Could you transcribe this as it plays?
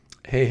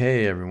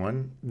Hey,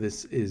 everyone.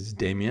 This is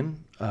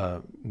Damien,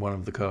 one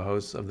of the co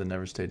hosts of the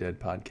Never Stay Dead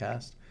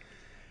podcast.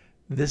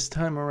 This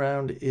time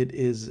around, it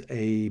is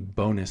a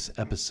bonus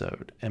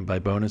episode. And by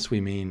bonus, we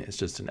mean it's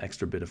just an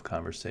extra bit of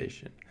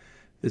conversation.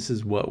 This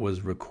is what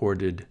was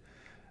recorded,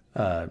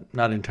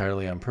 not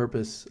entirely on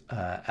purpose,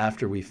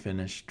 after we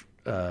finished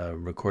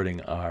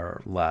recording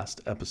our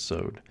last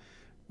episode,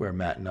 where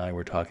Matt and I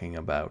were talking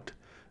about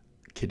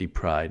Kitty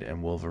Pryde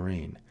and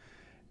Wolverine.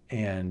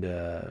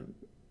 And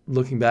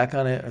looking back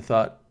on it, I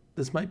thought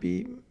this might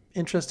be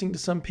interesting to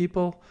some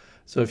people.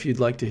 So if you'd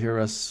like to hear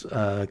us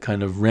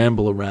kind of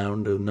ramble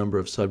around a number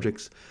of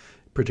subjects,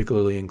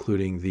 particularly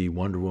including the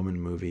Wonder Woman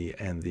movie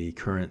and the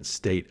current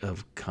state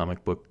of the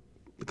comic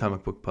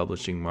book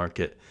publishing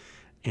market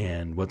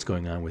and what's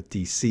going on with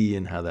DC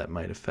and how that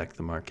might affect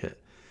the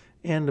market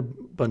and a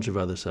bunch of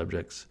other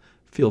subjects,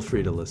 feel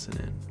free to listen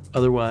in.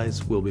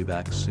 Otherwise, we'll be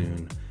back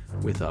soon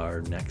with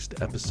our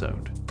next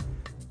episode.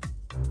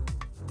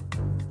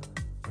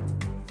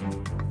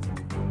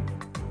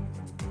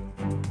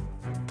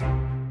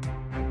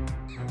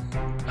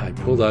 I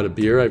pulled out a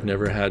beer I've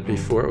never had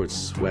before. It was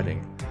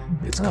sweating.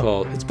 It's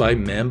by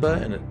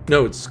Mamba,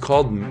 it's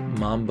called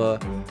Mamba,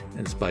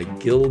 and it's by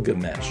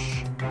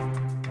Gilgamesh.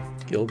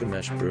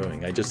 Gilgamesh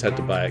Brewing. I just had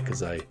to buy it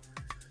because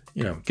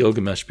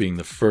Gilgamesh being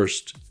the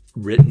first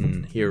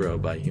written hero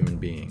by human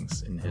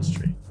beings in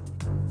history.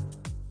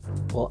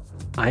 Well,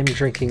 I'm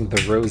drinking the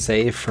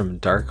rosé from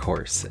Dark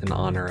Horse in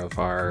honor of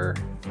our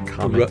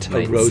comic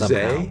tonight. A rosé?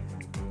 Somehow.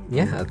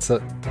 Yeah, it's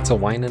a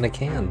wine in a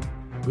can.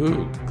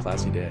 Ooh,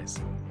 classy days.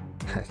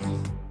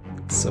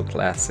 So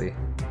classy.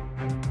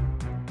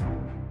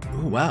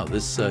 Oh wow,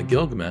 this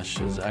Gilgamesh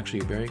is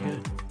actually very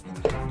good.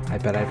 I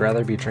bet I'd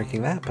rather be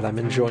drinking that, but I'm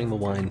enjoying the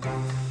wine.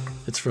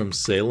 It's from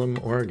Salem,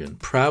 Oregon.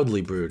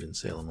 Proudly brewed in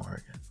Salem,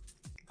 Oregon.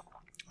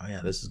 Oh yeah,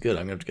 this is good.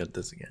 I'm going to have to get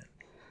this again.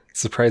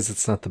 Surprised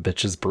it's not the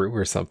Bitches Brew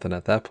or something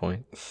at that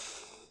point.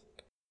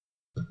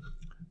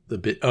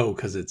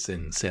 Because it's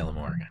in Salem,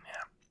 Oregon,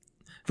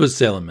 yeah. If it was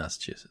Salem,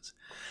 Massachusetts.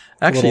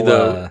 Actually,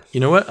 you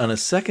know what? On a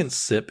second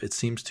sip, it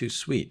seems too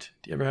sweet.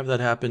 Do you ever have that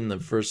happen? The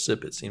first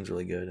sip, it seems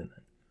really good.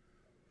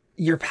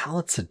 Your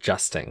palate's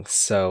adjusting,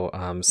 so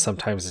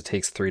sometimes it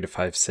takes 3 to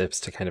 5 sips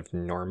to kind of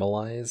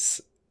normalize.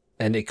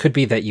 And it could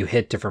be that you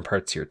hit different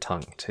parts of your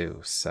tongue,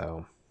 too,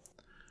 so...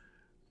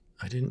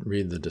 I didn't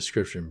read the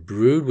description.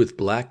 Brewed with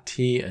black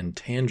tea and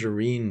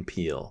tangerine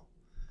peel.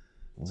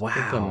 So wow. I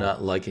think I'm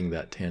not liking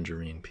that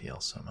tangerine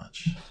peel so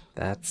much.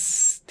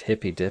 That's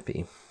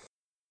hippy-dippy.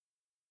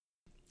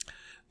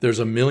 There's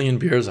a million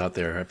beers out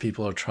there.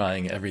 People are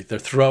trying they're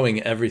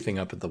throwing everything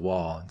up at the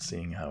wall and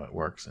seeing how it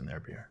works in their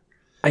beer.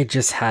 I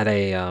just had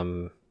a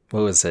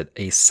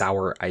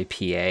sour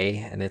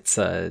IPA, and it's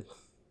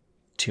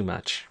too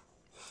much.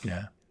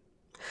 Yeah.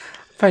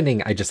 I'm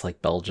finding I just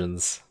like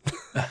Belgians.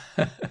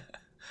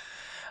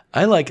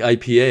 I like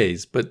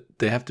IPAs, but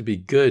they have to be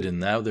good, and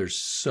now there's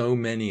so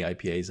many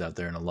IPAs out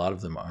there, and a lot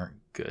of them aren't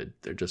good.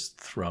 They're just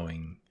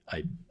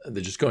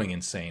they're just going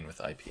insane with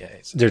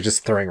IPAs. They're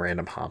just throwing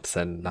random hops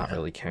and not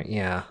really caring.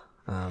 Yeah.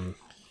 But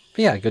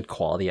yeah, good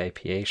quality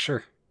IPA,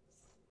 sure.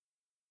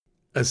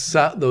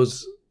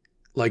 Those,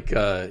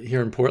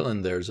 here in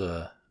Portland, there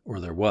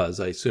was,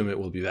 I assume it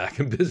will be back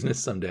in business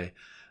someday,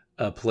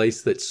 a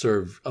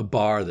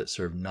bar that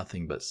served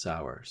nothing but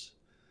sours.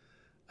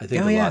 I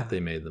think lot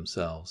they made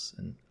themselves.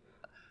 And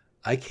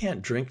I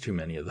can't drink too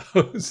many of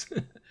those,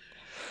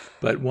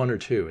 but 1 or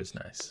 2 is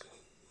nice.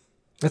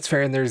 That's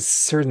fair, and there's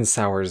certain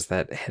sours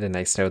that hit a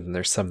nice note, and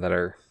there's some that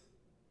are,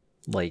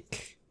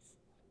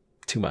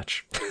 too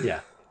much. Yeah.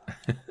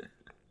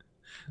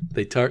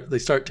 They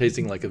start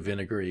tasting like a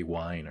vinegary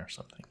wine or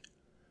something.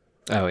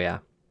 Oh, yeah.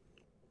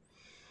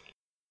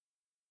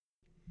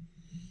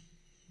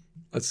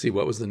 Let's see,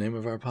 what was the name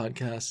of our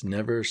podcast?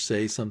 Never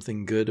Say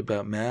Something Good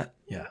About Matt?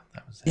 Yeah,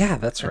 that was it. Yeah,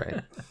 that's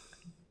right.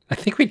 I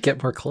think we'd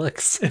get more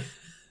clicks.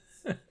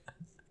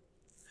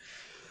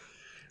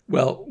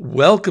 Well,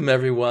 welcome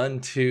everyone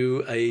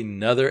to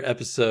another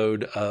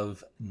episode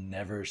of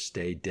Never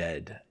Stay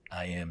Dead.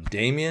 I am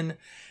Damien,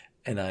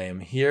 and I am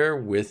here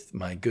with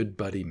my good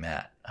buddy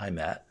Matt. Hi,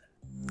 Matt.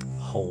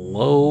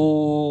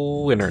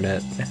 Hello,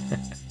 Internet.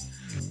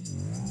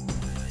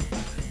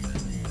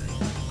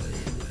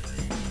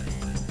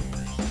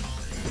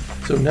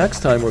 So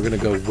next time we're going to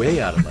go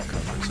way out of my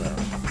comfort zone.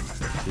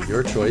 To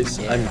your choice.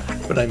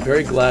 Yeah. But I'm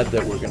very glad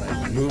that we're going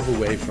to move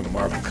away from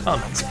Marvel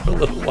Comics for a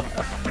little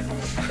while.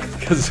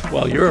 Because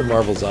while you're a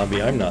Marvel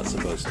zombie, I'm not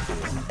supposed to be.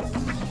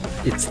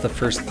 It's the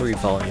first 3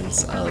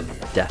 volumes of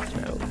Death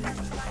Note.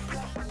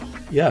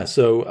 Yeah,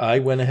 so I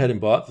went ahead and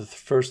bought the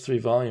first 3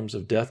 volumes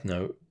of Death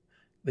Note.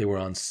 They were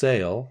on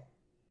sale.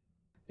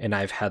 And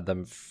I've had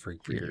them for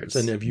years.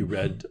 And have you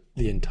read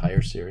the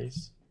entire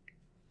series?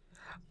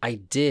 I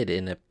did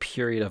in a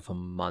period of a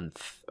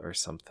month or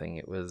something.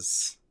 It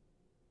was...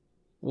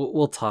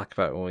 We'll talk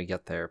about it when we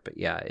get there, but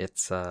yeah,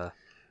 it's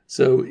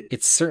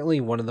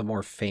certainly one of the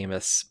more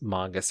famous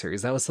manga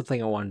series. That was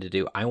something I wanted to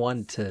do. I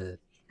wanted to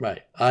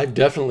Right. I've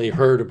definitely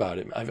heard about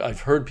it.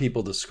 I've heard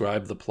people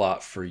describe the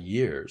plot for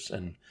years,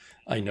 and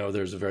I know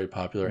there's a very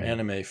popular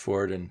anime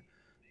for it. And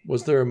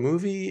was there a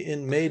movie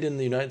made in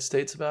the United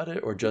States about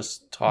it, or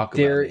just talk about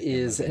There it?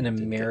 is an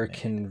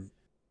American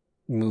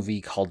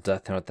movie called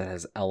Death Note that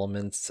has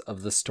elements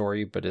of the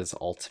story, but is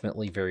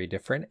ultimately very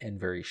different and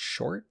very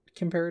short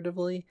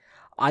comparatively.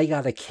 I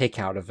got a kick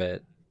out of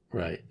it.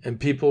 Right. And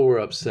people were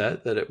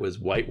upset that it was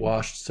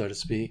whitewashed, so to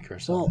speak, or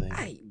something.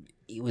 Well,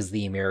 it was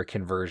the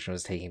American version,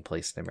 was taking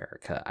place in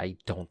America. I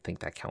don't think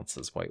that counts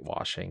as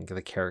whitewashing.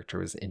 The character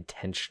was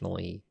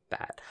intentionally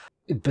that.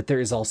 But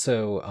there is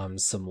also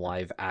some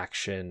live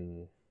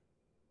action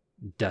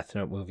Death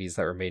Note movies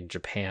that were made in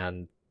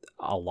Japan,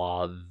 a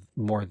la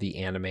more the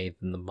anime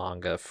than the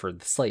manga. For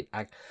the slight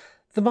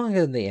the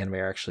manga and the anime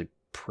are actually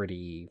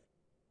pretty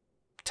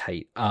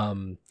tight.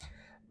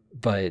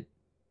 But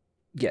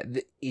yeah,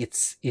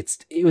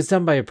 it was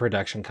done by a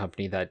production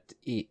company that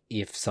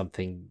if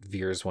something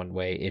veers one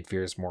way, it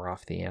veers more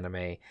off the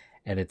anime,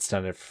 and it's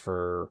done it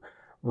for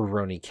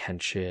Rurouni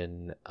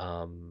Kenshin,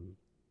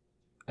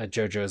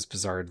 JoJo's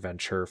Bizarre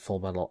Adventure, Full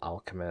Metal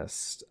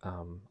Alchemist,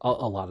 a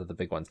lot of the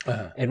big ones.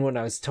 And when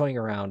I was toying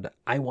around,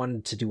 I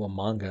wanted to do a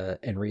manga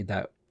and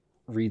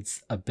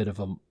reads a bit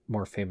of a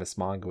more famous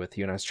manga with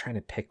you, and I was trying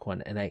to pick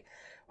one, and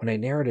when I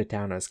narrowed it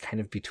down, I was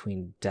kind of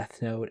between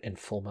Death Note and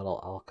Full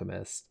Metal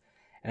Alchemist.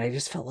 And I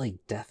just felt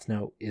like Death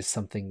Note is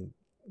something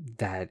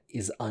that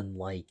is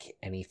unlike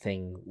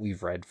anything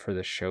we've read for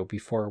the show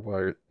before,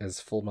 whereas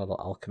Full Metal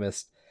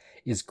Alchemist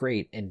is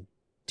great and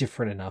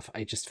different enough.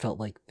 I just felt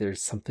like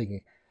there's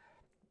something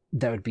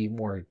that would be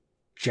more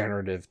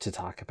generative to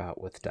talk about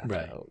with Death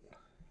Note.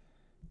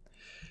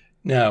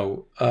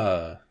 Now,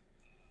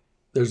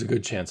 there's a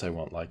good chance I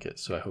won't like it,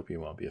 so I hope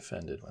you won't be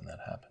offended when that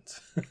happens.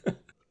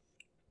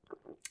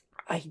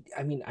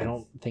 I mean, I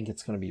don't think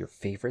it's going to be your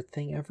favorite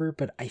thing ever,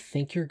 but I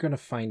think you're going to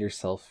find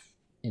yourself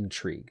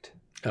intrigued.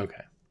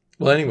 Okay.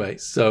 Well, anyway,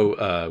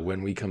 so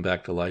when we come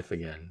back to life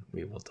again,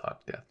 we will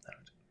talk Death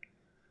Note,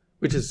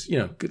 which is,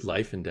 good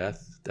life and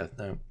death, Death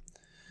Note.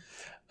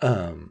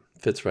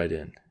 Fits right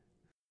in.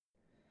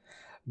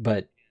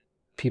 But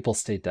people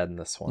stay dead in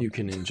this one. You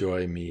can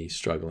enjoy me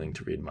struggling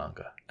to read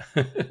manga.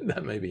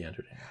 That may be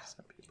entertaining to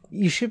some people.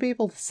 You should be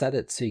able to set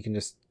it so you can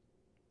just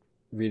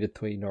read it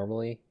the way you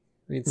normally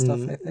read stuff,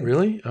 I think.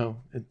 Really? Oh,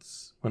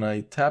 it's when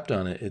I tapped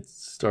on it, it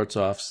starts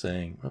off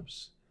saying,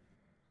 oops.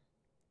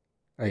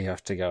 Oh, you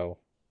have to go.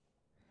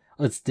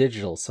 Well, it's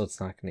digital, so it's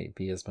not going to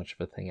be as much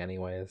of a thing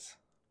anyways.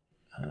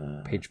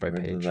 Page by page.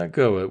 Where did that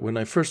go? When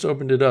I first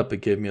opened it up, it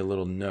gave me a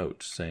little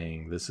note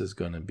saying this is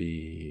going to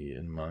be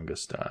in manga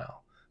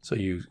style. So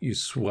you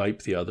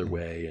swipe the other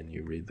way and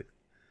you read the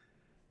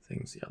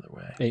things the other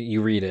way. And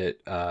you read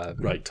it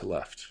right to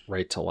left.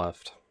 Right to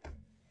left.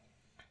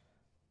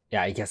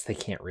 Yeah, I guess they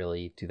can't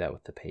really do that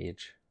with the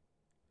page.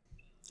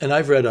 And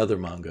I've read other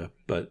manga,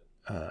 but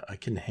I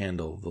can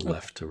handle the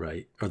left to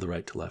right or the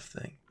right to left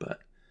thing.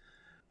 But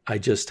I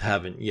just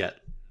haven't yet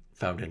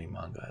found any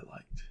manga I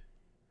liked.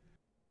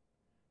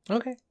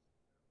 Okay.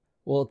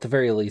 Well, at the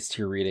very least,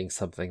 you're reading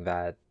something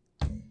that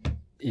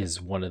is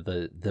one of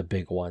the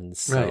big ones.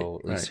 So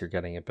at least you're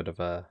getting a bit of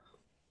a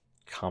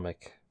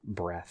comic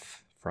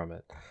breath from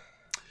it.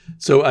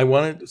 So I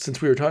wanted, since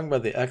we were talking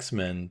about the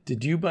X-Men,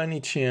 did you by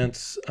any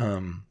chance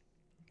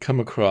come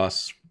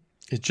across,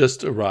 it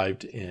just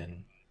arrived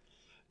in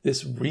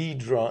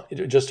Marvel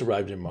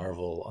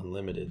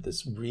Unlimited,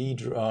 this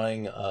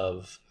redrawing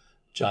of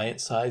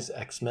giant-size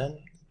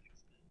X-Men?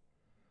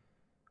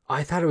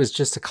 I thought it was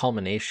just a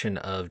culmination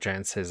of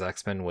giant size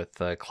X-Men with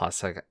the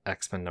classic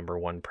X-Men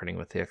 #1 printing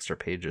with the extra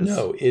pages.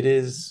 No, it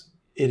is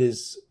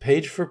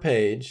page for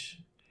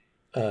page,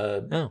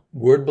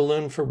 word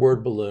balloon for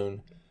word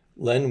balloon,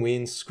 Len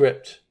Wein's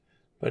script,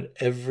 but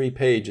every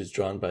page is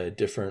drawn by a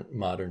different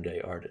modern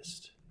day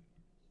artist.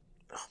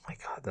 Oh my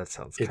god, that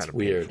sounds kind of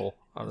weird. Painful,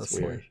 honestly.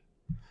 It's weird.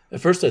 At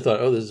first I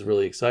thought, oh, this is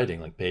really exciting.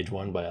 Like page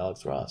 1 by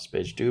Alex Ross,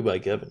 page 2 by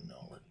Kevin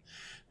Nolan,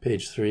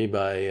 page 3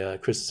 by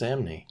Chris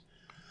Samney.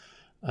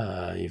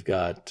 You've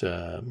got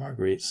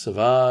Marguerite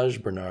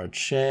Sauvage, Bernard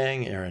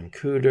Chang, Aaron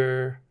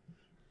Kuder,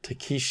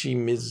 Takeshi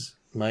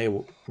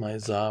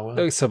Maezawa.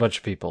 There's so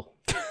much people.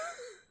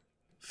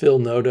 Phil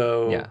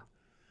Noto. Yeah.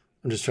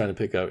 I'm just trying to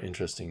pick out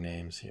interesting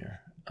names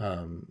here.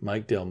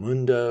 Mike Del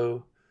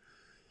Mundo,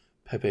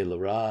 Pepe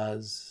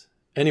Larraz.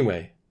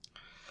 Anyway.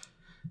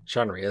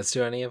 Sean Reyes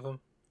do any of them?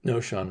 No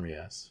Sean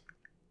Reyes.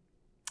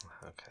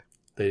 Okay.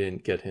 They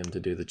didn't get him to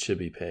do the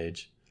Chibi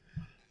page.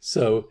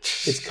 So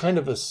it's kind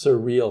of a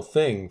surreal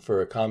thing for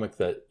a comic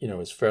that,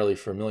 is fairly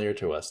familiar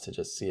to us to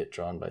just see it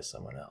drawn by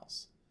someone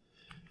else.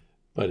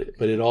 But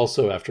it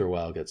also, after a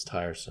while, gets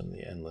tiresome,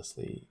 the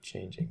endlessly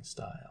changing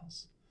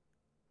styles.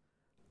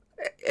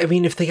 I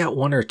mean, if they got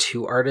one or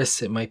two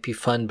artists, it might be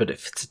fun, but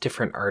if it's a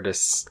different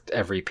artist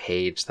every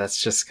page,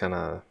 that's just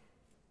gonna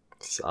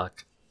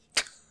suck.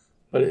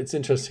 But it's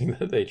interesting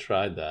that they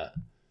tried that.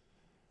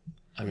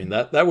 I mean,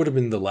 that would have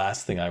been the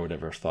last thing I would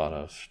ever thought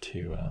of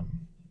to...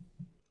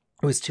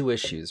 It was 2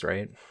 issues,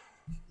 right?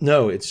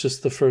 No, it's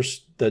just the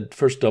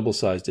first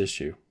double-sized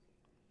issue.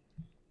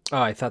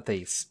 Oh, I thought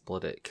they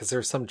split it because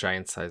there's some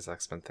giant size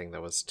X-Men thing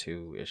that was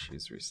 2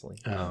 issues recently.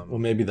 Well,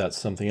 maybe that's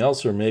something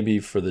else, or maybe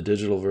for the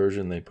digital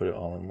version they put it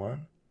all in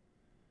one.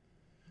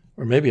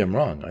 Or maybe I'm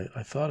wrong.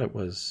 I thought it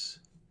was...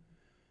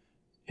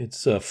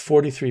 It's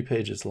 43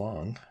 pages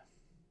long.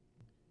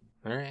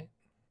 All right.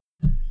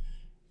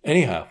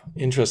 Anyhow,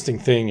 interesting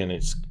thing, and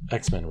it's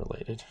X-Men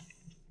related.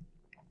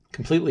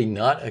 Completely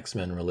not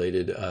X-Men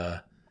related.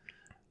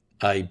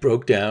 I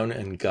broke down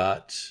and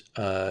got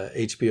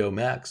HBO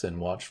Max and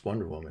watched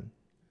Wonder Woman.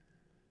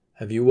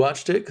 Have you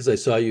watched it? Because I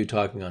saw you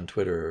talking on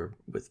Twitter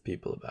with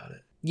people about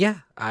it. Yeah,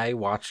 I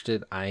watched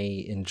it.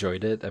 I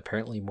enjoyed it,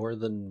 apparently more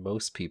than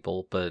most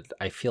people, but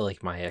I feel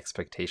like my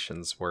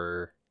expectations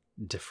were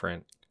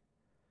different.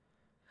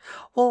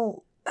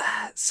 Well,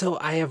 so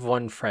I have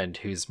one friend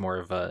who's more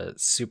of a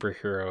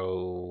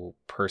superhero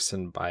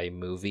person by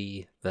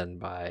movie than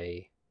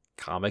by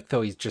comic,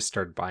 though he's just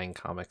started buying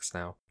comics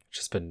now.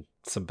 Just been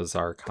some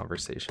bizarre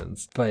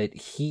conversations. But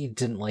he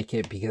didn't like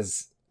it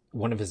because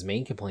one of his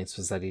main complaints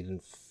was that he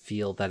didn't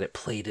feel that it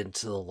played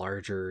into the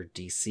larger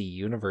DC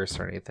universe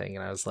or anything.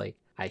 And I was like,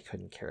 I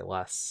couldn't care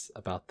less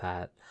about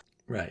that.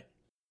 Right.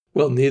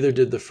 Well, neither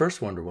did the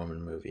first Wonder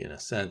Woman movie, in a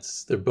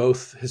sense. They're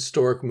both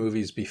historic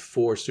movies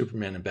before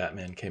Superman and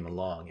Batman came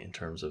along in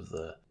terms of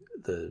the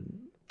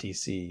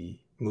DC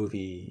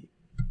movie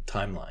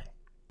timeline.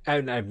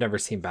 I've never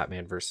seen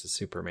Batman versus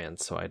Superman,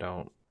 so I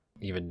don't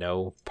even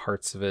know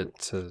parts of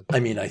it. I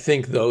mean, I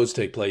think those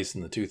take place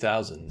in the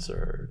 2000s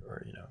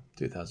or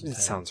 2010s. It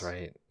sounds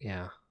right,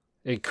 yeah.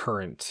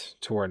 Current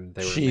to when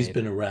they were She's made.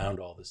 been around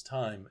all this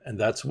time, and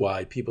that's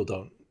why people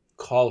don't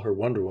call her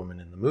Wonder Woman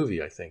in the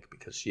movie, I think,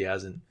 because she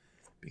hasn't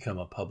become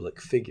a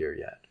public figure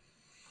yet.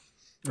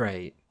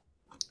 Right.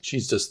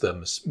 She's just the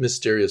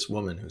mysterious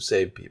woman who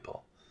saved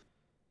people.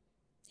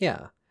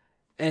 Yeah.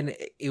 And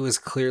it was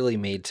clearly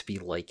made to be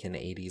like an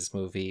 80s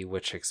movie,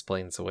 which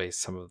explains away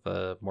some of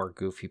the more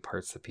goofy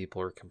parts that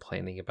people are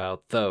complaining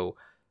about. Though,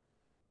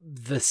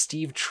 the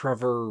Steve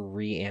Trevor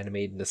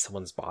reanimated into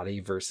someone's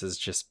body versus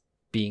just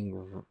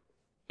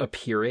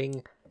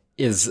appearing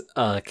is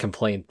a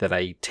complaint that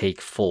I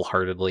take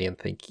full-heartedly and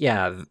think,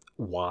 yeah,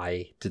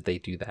 why did they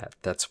do that?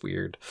 That's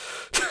weird.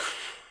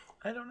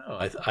 I don't know.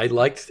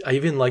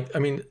 I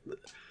mean,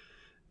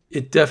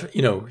 it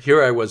definitely,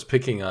 here I was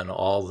picking on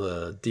all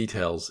the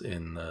details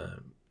in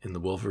the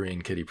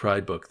Wolverine Kitty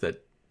Pryde book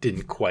that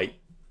didn't quite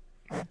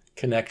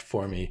connect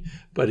for me.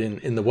 But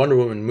in the Wonder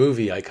Woman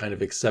movie, I kind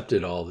of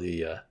accepted all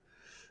the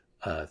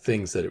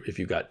things that if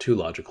you got too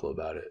logical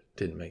about it,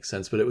 didn't make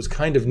sense. But it was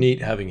kind of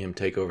neat having him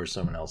take over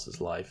someone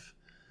else's life.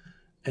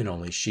 And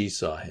only she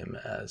saw him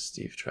as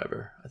Steve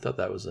Trevor. I thought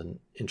that was an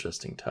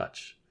interesting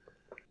touch.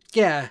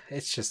 Yeah,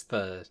 it's just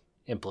the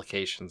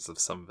implications of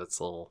some of it's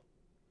a little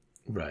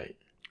right.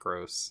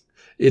 Gross.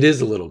 It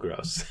is a little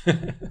gross.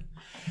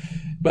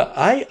 But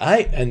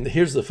and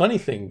here's the funny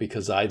thing,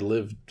 because I've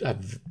lived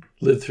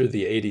through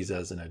the 80s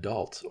as an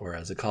adult, or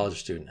as a college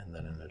student and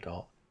then an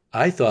adult.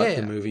 I thought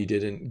the movie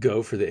didn't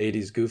go for the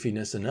 80s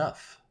goofiness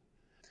enough.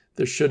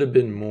 There should have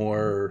been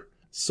more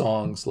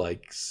songs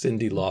like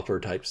Cyndi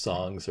Lauper type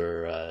songs,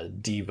 or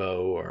Devo,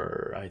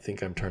 or I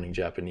Think I'm Turning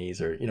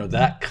Japanese, or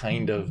that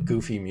kind of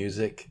goofy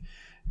music,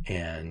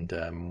 and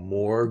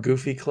more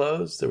goofy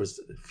clothes. There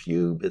was a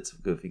few bits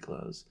of goofy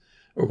clothes,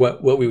 or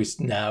what we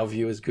now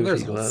view as goofy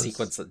clothes. There's a whole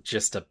sequence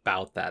just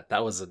about that.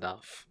 That was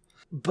enough.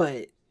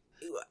 But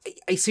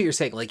I see what you're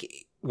saying.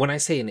 Like, when I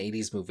say an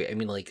 80s movie, I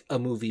mean like a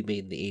movie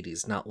made in the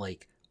 80s, not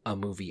like a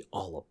movie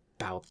all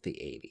about the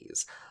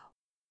 80s.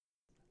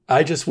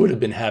 I just would have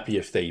been happy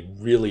if they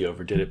really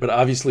overdid it. But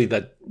obviously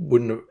that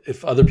wouldn't have,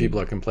 if other people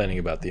are complaining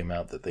about the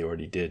amount that they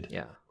already did.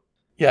 Yeah.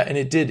 Yeah, and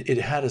it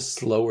had a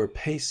slower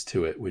pace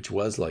to it, which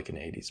was like an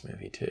 80s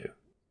movie too.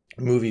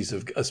 Movies,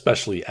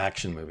 especially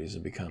action movies,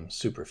 have become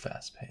super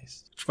fast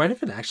paced. Which might have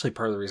been actually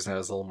part of the reason I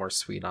was a little more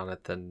sweet on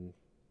it than,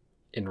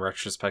 in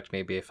retrospect,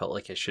 maybe I felt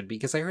like I should be.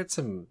 Because I heard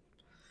some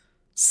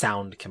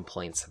sound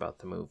complaints about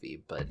the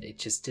movie, but it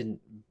just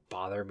didn't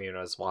bother me when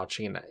I was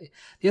watching. And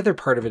the other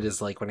part of it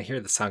is like when I hear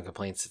the sound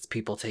complaints, it's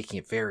people taking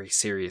it very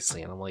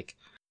seriously, and I'm like,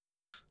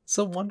 it's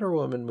a Wonder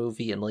Woman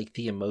movie, and like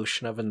the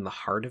emotion of it and the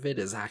heart of it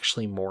is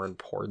actually more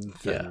important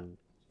than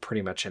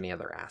pretty much any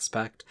other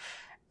aspect.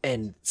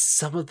 And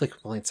some of the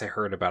complaints I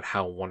heard about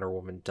how Wonder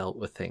Woman dealt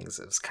with things,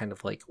 it was kind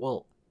of like,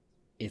 well,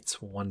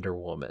 it's Wonder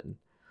Woman.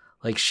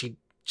 Like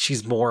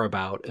she's more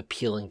about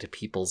appealing to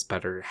people's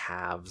better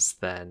halves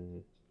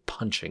than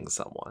punching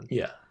someone.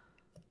 Yeah.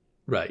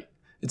 Right.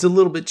 It's a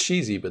little bit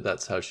cheesy, but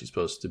that's how she's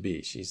supposed to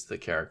be. She's the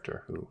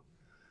character who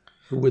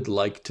would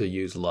like to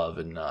use love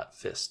and not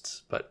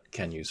fists, but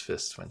can use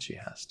fists when she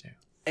has to.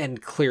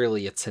 And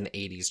clearly it's an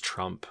 80s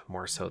Trump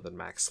more so than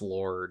Max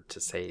Lord to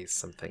say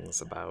some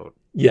things about.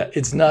 Yeah,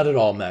 it's not at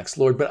all Max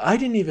Lord, but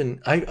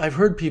I've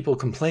heard people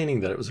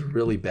complaining that it was a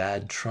really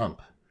bad Trump.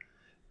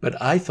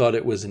 But I thought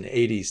it was an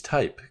 80s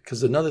type,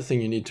 because another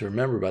thing you need to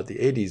remember about the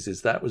 80s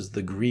is that was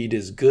the greed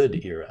is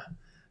good era.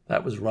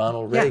 That was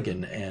Ronald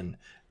Reagan and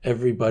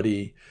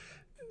everybody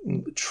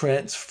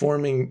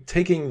transforming,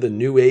 taking the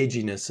new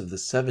aginess of the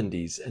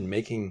 70s and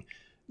making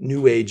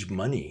new age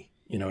money.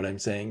 You know what I'm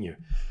saying? You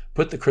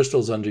put the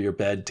crystals under your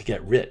bed to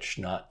get rich,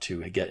 not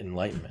to get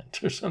enlightenment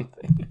or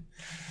something.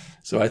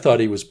 So I thought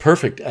he was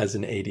perfect as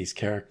an 80s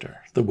character,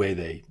 the way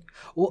they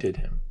did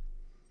him.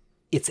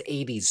 It's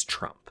 80s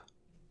Trump.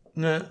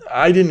 No,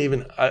 I didn't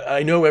even,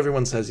 I know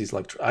everyone says he's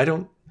like, I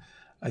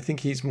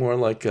think he's more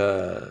like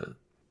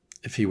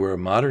if he were a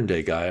modern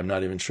day guy, I'm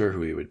not even sure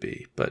who he would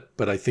be, but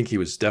I think he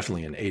was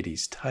definitely an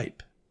 80s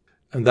type.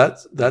 And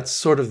that's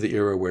sort of the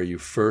era where you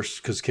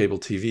first, because cable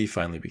TV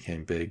finally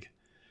became big,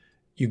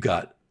 you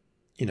got,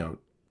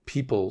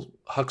 people,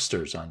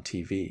 hucksters on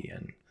TV,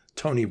 and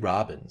Tony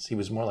Robbins. He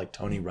was more like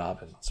Tony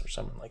Robbins or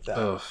someone like that.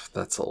 Oh,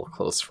 that's a little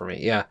close for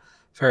me. Yeah,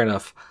 fair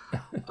enough.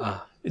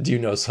 Do you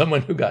know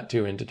someone who got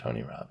too into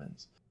Tony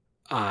Robbins?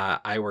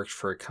 I worked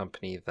for a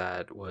company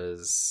that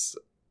was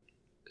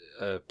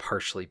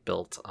partially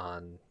built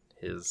on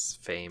his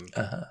fame,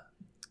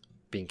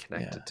 being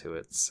connected to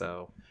it.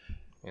 So,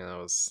 it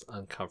was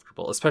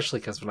uncomfortable, especially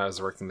because when I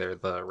was working there,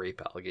 the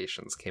rape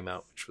allegations came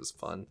out, which was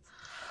fun.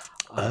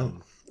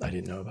 I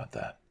didn't know about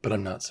that, but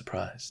I'm not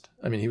surprised.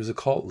 I mean, he was a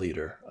cult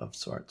leader of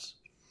sorts.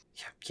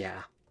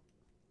 Yeah.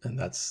 And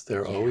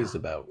they're always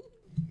about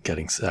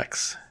getting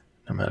sex,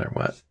 no matter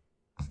what.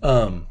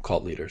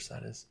 Cult leaders,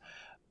 that is.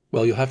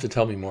 Well, you'll have to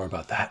tell me more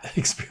about that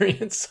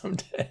experience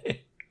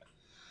someday.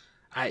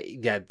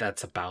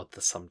 That's about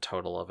the sum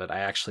total of it. I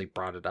actually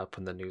brought it up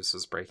when the news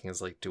was breaking. I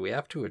was like, do we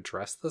have to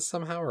address this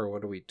somehow, or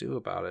what do we do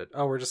about it?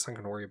 Oh, we're just not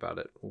going to worry about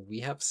it. We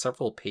have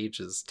several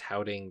pages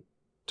touting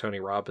Tony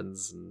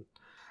Robbins, and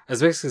I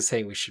was basically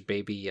saying we should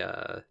maybe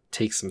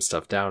take some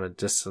stuff down and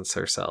distance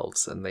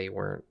ourselves, and they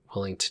weren't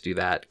willing to do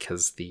that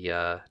because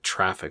the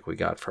traffic we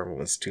got from it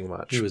was too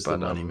much. He was the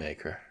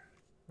moneymaker.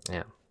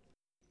 Yeah.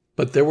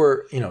 But there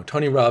were,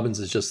 Tony Robbins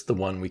is just the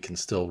one we can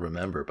still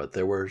remember, but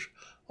there were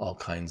all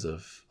kinds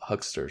of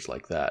hucksters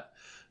like that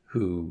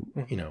who,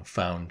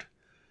 found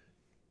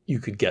you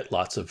could get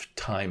lots of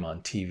time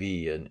on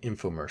TV and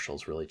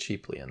infomercials really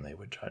cheaply, and they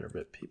would try to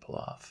rip people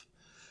off.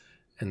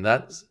 And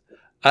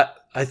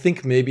I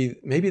think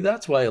maybe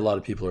that's why a lot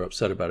of people are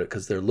upset about it,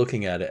 because they're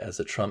looking at it as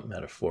a Trump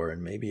metaphor,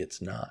 and maybe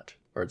it's not.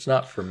 Or it's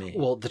not for me.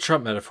 Well, the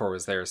Trump metaphor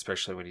was there,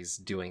 especially when he's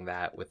doing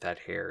that with that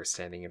hair,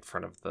 standing in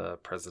front of the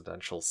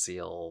presidential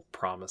seal,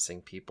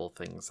 promising people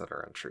things that are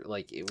untrue.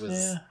 Like, it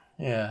was...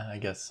 Yeah, I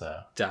guess so.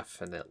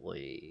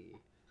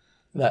 Definitely.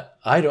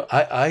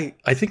 I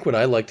think what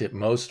I liked it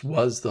most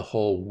was the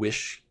whole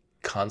wish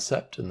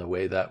concept and the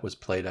way that was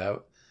played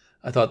out.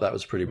 I thought that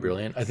was pretty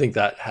brilliant. I think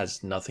that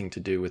has nothing to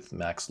do with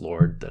Max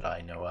Lord that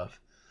I know of.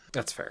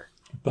 That's fair.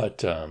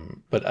 But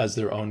as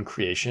their own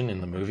creation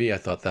in the movie, I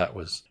thought that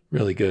was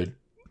really good.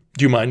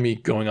 Do you mind me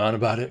going on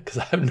about it? Because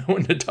I have no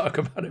one to talk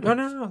about it.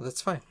 No,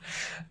 that's fine.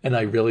 And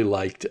I really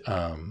liked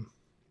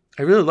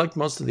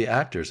most of the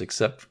actors,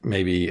 except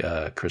maybe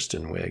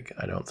Kristen Wiig.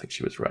 I don't think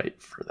she was right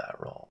for that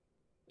role.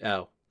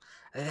 Oh,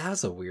 it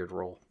was a weird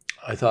role.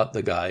 I thought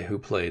the guy who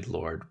played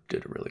Lord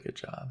did a really good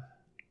job.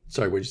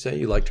 Sorry, what'd you say?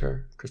 You liked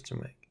her,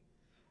 Kristen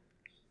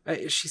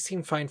Wiig? She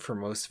seemed fine for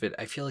most of it.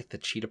 I feel like the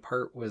cheetah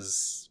part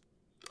was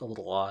a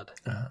little odd.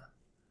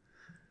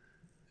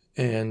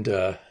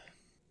 And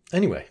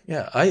anyway,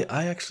 yeah, I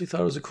actually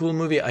thought it was a cool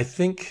movie. I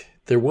think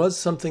there was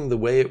something, the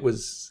way it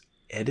was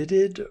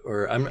edited,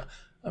 or I'm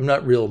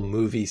not real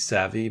movie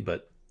savvy,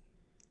 but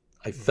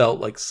I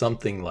felt like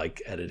something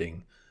like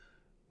editing,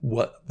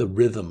 what the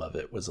rhythm of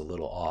it was a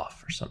little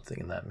off or something,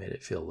 and that made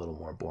it feel a little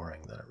more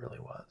boring than it really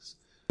was.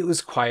 It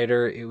was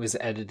quieter. It was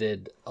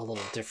edited a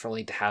little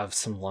differently to have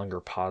some longer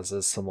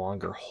pauses, some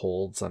longer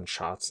holds on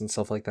shots and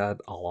stuff like that,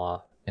 a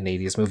la an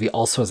 80s movie.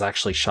 Also is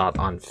actually shot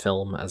on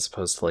film as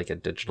opposed to like a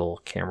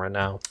digital camera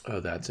now. Oh,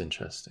 that's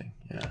interesting.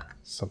 Yeah.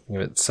 Something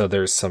of it. So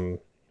there's some...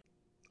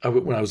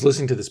 When I was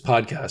listening to this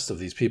podcast of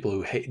these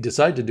people who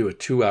decided to do a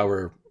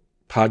 2-hour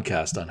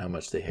podcast on how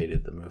much they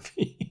hated the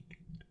movie.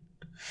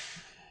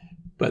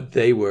 But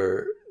they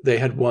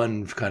had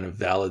one kind of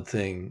valid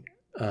thing,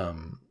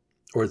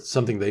 or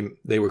something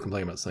they were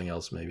complaining about something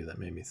else maybe that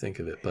made me think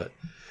of it. But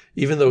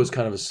even though it was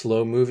kind of a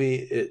slow movie,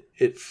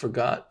 it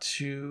forgot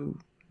to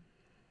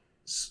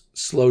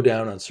slow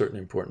down on certain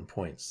important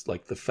points.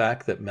 Like the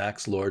fact that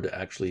Max Lord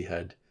actually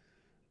had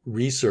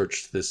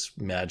researched this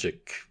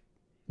magic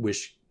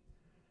wish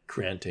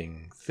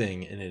granting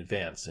thing in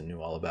advance and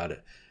knew all about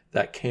it.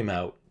 That came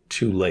out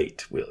too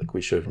late.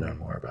 We should have known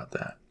more about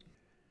that.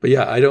 But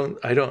yeah, I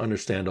don't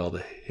understand all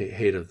the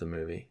hate of the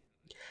movie.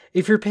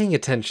 If you're paying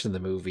attention to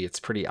the movie, it's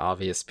pretty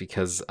obvious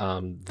because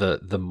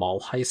the mall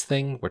heist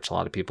thing, which a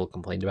lot of people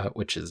complained about,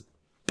 which is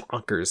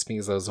bonkers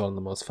because that was one of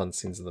the most fun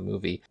scenes of the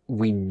movie.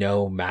 We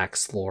know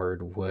Max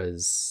Lord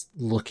was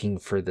looking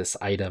for this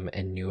item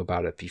and knew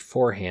about it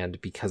beforehand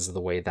because of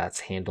the way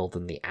that's handled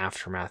in the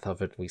aftermath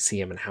of it. We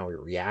see him and how he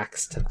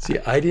reacts to that. See,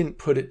 I didn't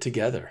put it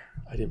together.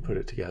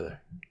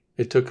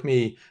 It took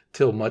me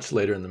till much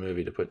later in the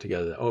movie to put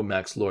together that, oh,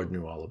 Max Lord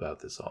knew all about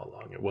this all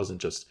along. It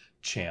wasn't just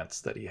chance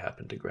that he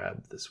happened to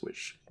grab this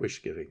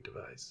wish-giving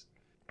device.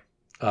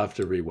 I'll have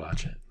to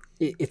rewatch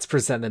it. It's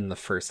presented in the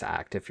first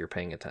act if you're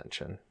paying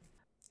attention.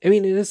 I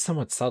mean, it is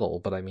somewhat subtle,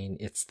 but I mean,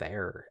 it's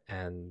there.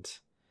 And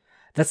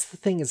that's the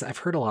thing is I've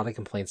heard a lot of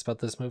complaints about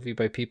this movie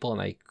by people,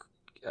 and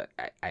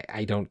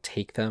I don't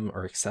take them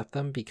or accept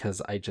them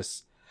because I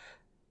just,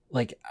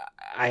 like,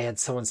 I had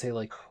someone say,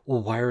 like,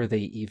 well, why are they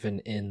even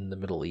in the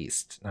Middle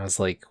East? And I was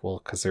like,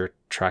 well, because they're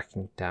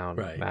tracking down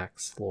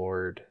Max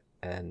Lord,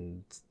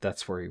 and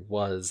that's where he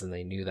was, and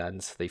they knew that,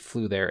 and so they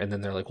flew there. And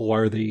then they're like, well, why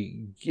are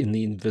they in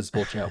the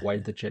invisible jet? Why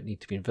did the jet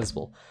need to be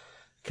invisible?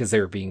 Because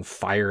they were being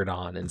fired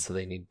on, and so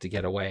they needed to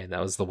get away, and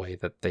that was the way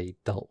that they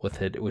dealt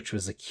with it, which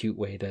was a cute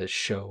way to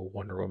show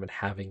Wonder Woman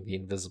having the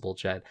invisible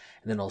jet,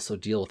 and then also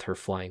deal with her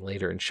flying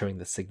later, and showing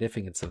the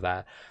significance of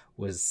that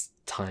was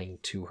tying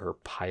to her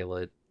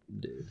pilot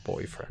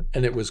boyfriend.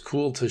 And it was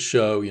cool to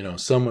show,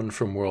 someone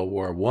from World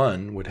War I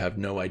would have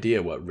no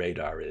idea what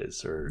radar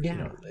is, or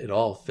it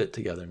all fit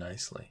together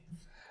nicely.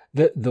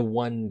 The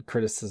one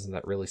criticism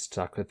that really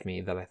stuck with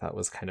me that I thought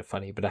was kind of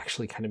funny, but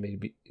actually kind of made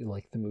me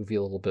like the movie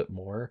a little bit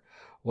more,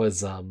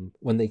 was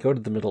when they go to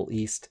the Middle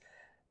East,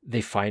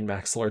 they find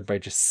Max Lord by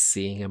just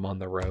seeing him on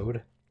the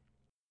road.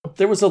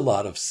 There was a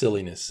lot of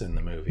silliness in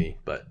the movie,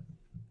 but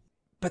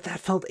that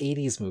felt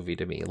 80s movie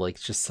to me, like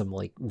just some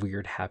like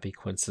weird happy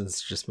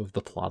coincidence to just move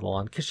the plot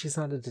along, because she's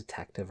not a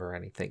detective or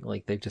anything.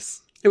 Like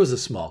it was a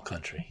small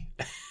country.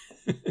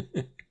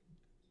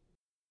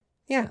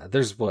 Yeah,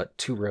 there's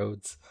 2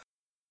 roads.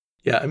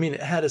 Yeah, I mean,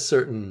 it had a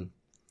certain,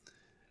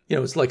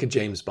 it's like a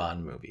James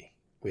Bond movie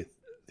with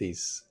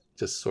these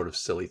just sort of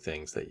silly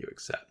things that you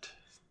accept,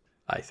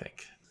 I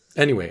think.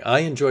 Anyway, I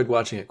enjoyed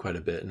watching it quite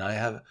a bit, and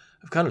I've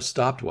kind of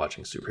stopped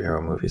watching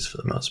superhero movies for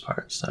the most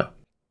part, so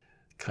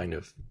kind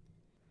of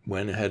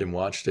went ahead and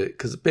watched it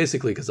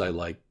because I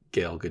like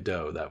Gal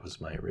Gadot. That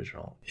was my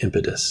original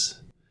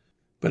impetus.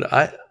 But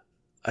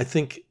I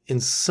think in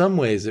some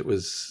ways it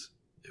was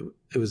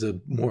a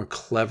more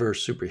clever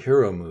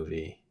superhero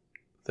movie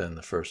than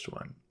the first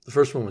one. The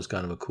first one was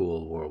kind of a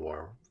cool World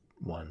War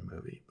I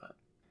movie,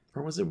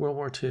 or was it World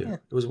War II? Yeah.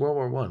 It was World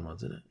War I,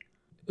 wasn't it?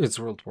 It's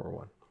World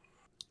War I,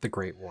 the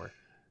Great War.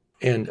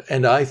 And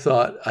I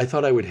thought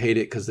I would hate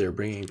it because they were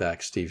bringing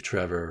back Steve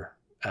Trevor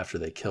after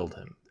they killed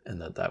him,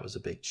 and that was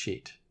a big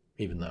cheat,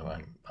 even though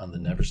I'm on the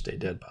Never Stay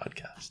Dead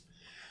podcast.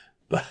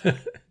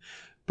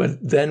 But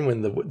then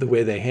when the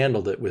way they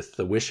handled it with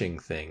the wishing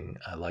thing,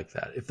 I like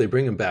that. If they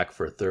bring him back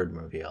for a third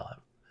movie, I'll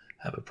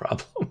have a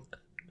problem.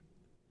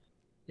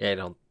 Yeah, I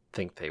don't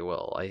think they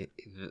will.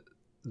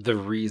 The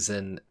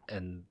reason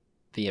and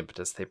the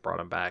impetus they brought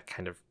him back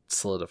kind of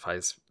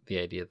solidifies the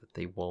idea that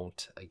they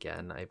won't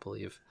again, I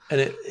believe. And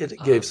it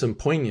gave some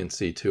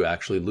poignancy to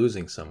actually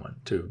losing someone,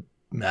 to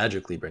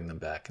magically bring them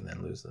back and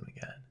then lose them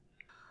again.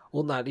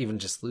 Well, not even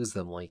just lose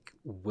them, like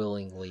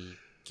willingly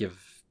give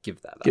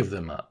that up. Give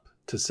them up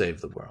to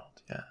save the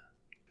world, yeah.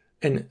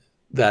 And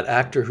that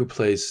actor who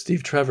plays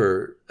Steve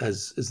Trevor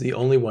is the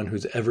only one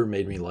who's ever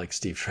made me like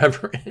Steve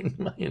Trevor in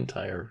my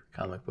entire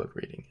comic book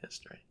reading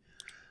history.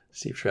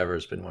 Steve Trevor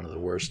has been one of the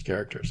worst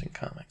characters in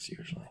comics,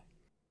 usually.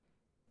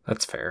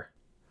 That's fair.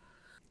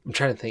 I'm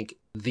trying to think.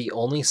 The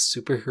only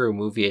superhero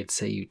movie I'd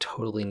say you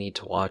totally need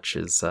to watch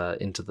is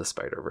Into the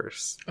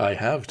Spider-Verse. I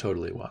have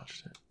totally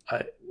watched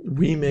it.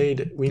 We made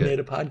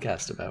a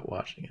podcast about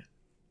watching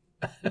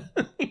it.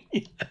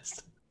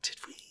 Yes. Did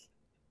we?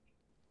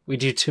 We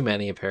do too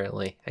many,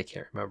 apparently. I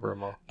can't remember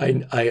them all.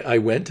 I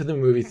went to the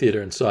movie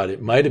theater and saw it.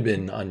 It might have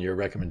been on your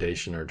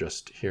recommendation or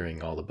just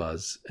hearing all the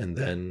buzz. And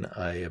then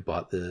I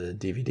bought the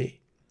DVD.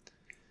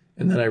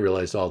 And then I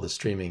realized all the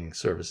streaming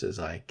services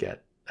I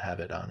get have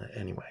it on it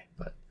anyway.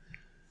 But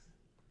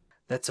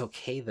that's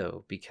okay,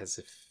 though, because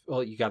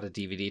you got a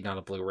DVD, not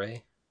a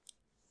Blu-ray?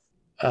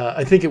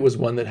 I think it was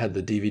one that had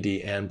the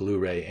DVD and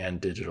Blu-ray and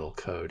digital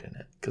code in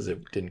it, because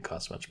it didn't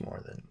cost much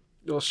more than...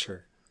 Well,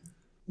 sure.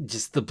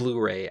 Just the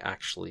Blu-ray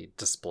actually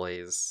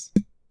displays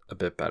a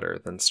bit better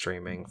than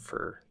streaming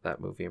for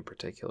that movie in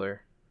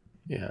particular.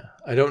 Yeah.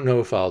 I don't know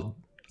if I'll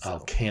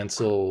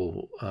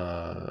cancel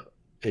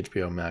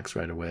HBO Max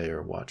right away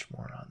or watch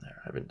more on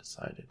there. I haven't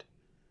decided.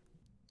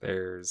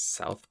 There's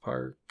South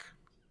Park.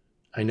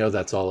 I know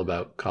that's all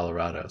about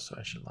Colorado, so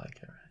I should like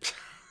it, right?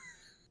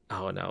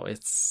 Oh, no.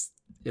 It's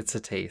a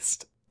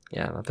taste.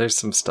 Yeah, there's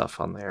some stuff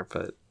on there,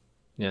 but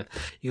yeah.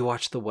 You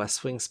watch the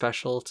West Wing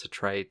special to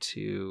try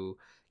to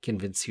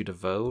convince you to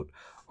vote,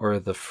 or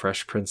the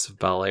Fresh Prince of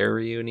Bel-Air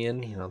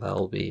reunion.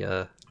 That'll be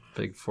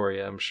big for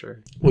you, I'm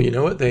sure. Well, you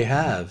know what they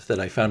have that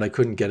I found I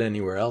couldn't get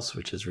anywhere else,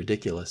 which is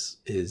ridiculous,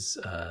 is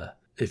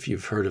if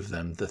you've heard of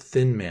them, the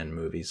Thin Man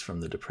movies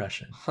from the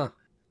Depression. Huh.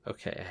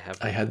 Okay, I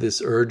haven't. I had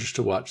this urge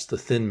to watch the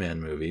Thin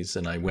Man movies,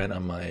 and I went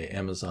on my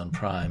Amazon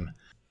Prime,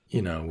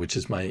 which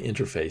is my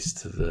interface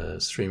to the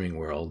streaming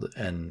world,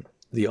 and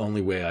the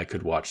only way I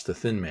could watch the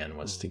Thin Man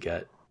was to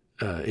get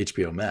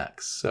HBO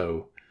Max.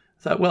 So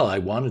I thought, well, I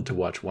wanted to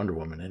watch Wonder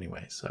Woman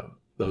anyway, so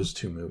those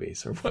two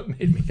movies are what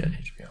made me get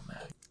HBO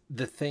Max.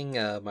 The thing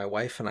my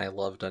wife and I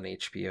loved on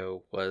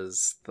HBO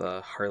was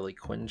the Harley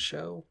Quinn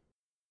show.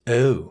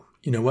 Oh,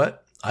 you know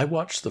what? I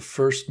watched the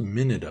first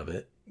minute of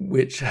it,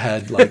 which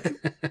had like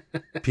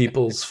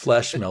people's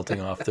flesh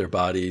melting off their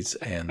bodies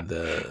and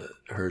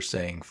her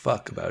saying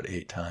fuck about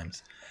 8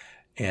 times.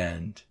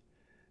 And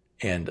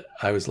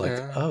I was like,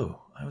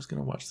 oh, I was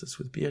going to watch this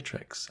with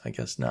Beatrix. I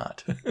guess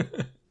not.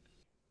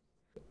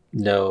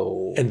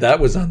 No. And that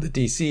was on the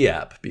DC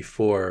app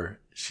before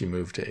she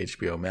moved to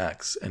HBO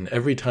Max. And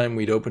every time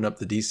we'd open up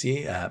the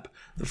DC app,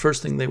 the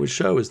first thing they would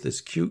show is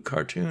this cute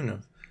cartoon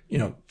of,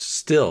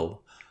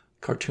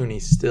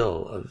 cartoony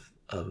still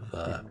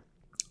of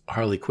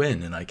Harley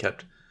Quinn. And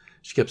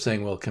she kept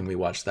saying, well, can we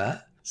watch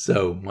that?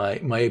 So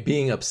my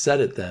being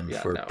upset at them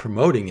for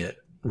promoting it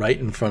right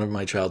in front of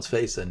my child's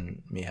face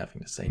and me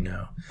having to say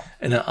no.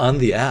 And on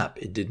the app,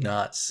 it did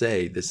not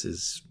say this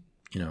is,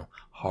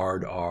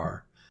 hard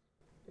R.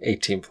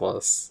 18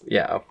 plus.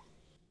 Yeah.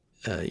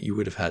 You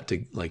would have had to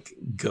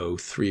go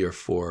 3 or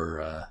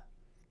 4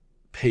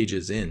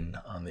 pages in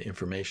on the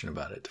information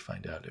about it to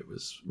find out it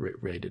was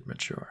rated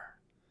mature.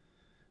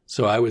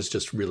 So I was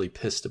just really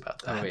pissed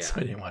about that. Oh, yeah. So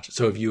I didn't watch it.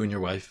 So have you and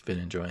your wife been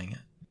enjoying it?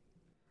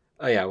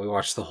 Oh yeah, we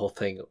watched the whole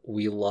thing.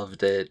 We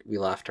loved it. We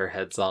laughed our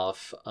heads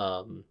off.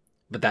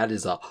 But that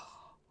is a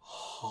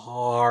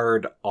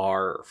hard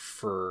R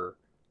for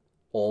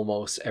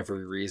almost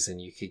every reason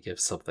you could give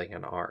something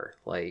an R.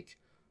 Like,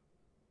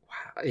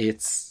 wow,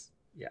 it's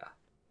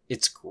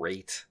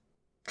great.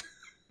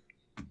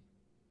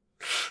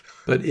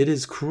 But it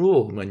is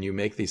cruel when you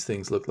make these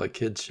things look like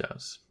kids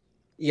shows.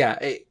 Yeah,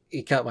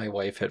 it got my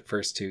wife at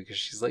first too, because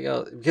she's like,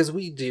 oh, because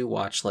we do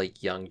watch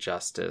like Young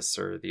Justice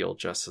or the old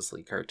Justice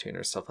League cartoon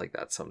or stuff like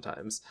that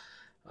sometimes.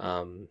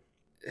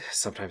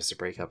 Sometimes to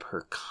break up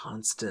her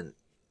constant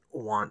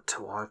want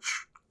to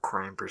watch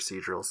crime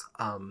procedurals.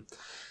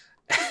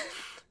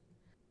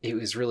 It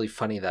was really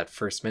funny that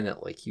first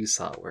minute, like you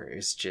saw, where it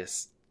was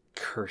just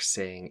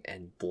cursing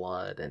and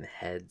blood and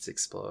heads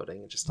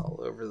exploding just all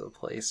over the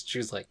place. She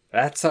was like,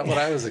 that's not what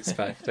I was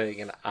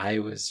expecting. And I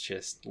was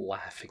just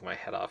laughing my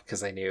head off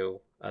because I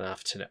knew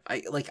enough to know.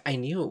 I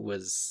knew it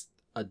was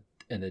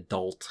an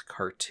adult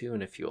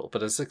cartoon, if you will,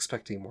 but I was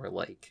expecting more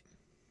like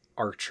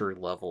Archer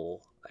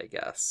level, I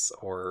guess,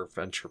 or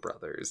Venture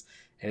Brothers.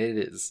 And it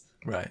is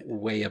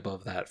way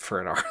above that for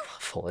an R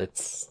level.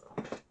 It's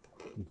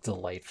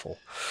delightful.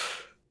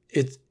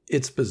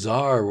 It's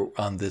bizarre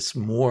on this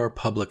more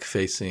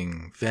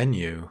public-facing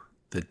venue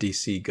that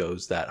DC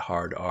goes that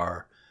hard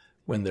R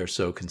when they're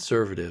so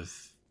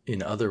conservative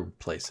in other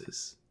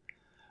places.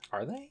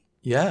 Are they?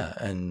 Yeah,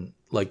 and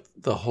like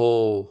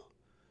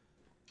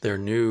their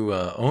new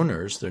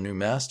owners, their new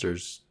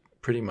masters,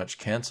 pretty much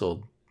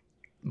canceled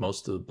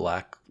most of the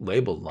Black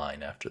Label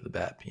line after the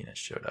Bat Penis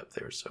showed up.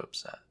 They were so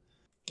upset.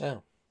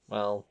 Oh,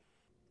 well.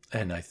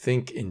 And I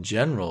think in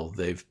general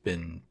they've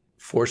been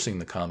forcing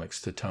the comics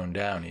to tone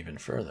down even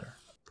further.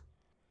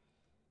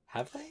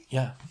 Have they?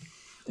 Yeah,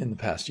 in the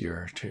past year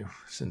or two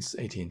since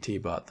AT&T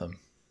bought them.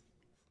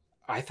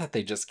 I thought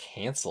they just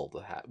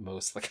canceled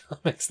most of the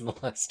comics in the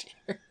last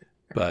year.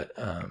 But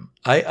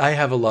I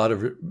have a lot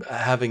of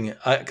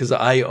because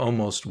I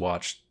almost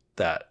watched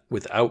that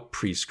without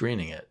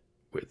pre-screening it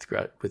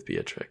with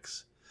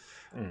Beatrix.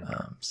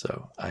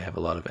 So I have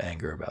a lot of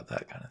anger about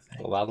that kind of thing.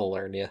 Well, that'll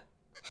learn you.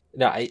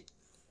 No, I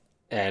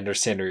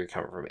understand where you're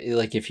coming from.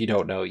 Like, if you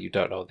don't know, you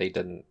don't know. They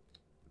didn't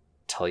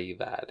tell you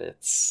that.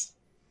 It's...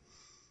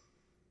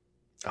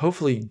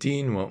 Hopefully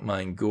Dean won't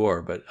mind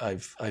gore, but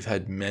I've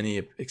had many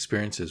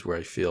experiences where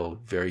I feel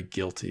very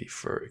guilty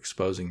for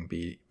exposing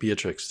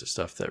Beatrix to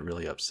stuff that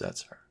really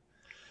upsets her.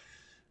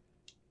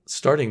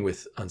 Starting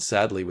with,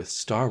 sadly, with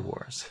Star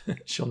Wars.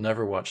 She'll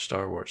never watch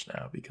Star Wars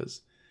now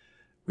because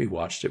we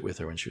watched it with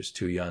her when she was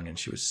too young, and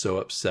she was so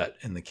upset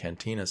in the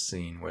cantina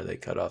scene where they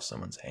cut off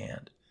someone's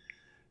hand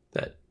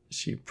that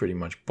she pretty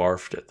much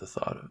barfed at the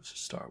thought of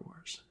Star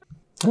Wars.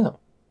 Oh,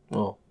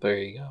 well, there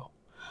you go.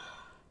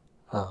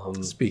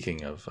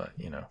 Speaking of,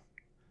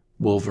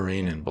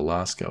 Wolverine and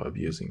Belasco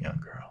abusing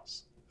young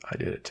girls, I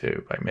did it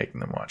too by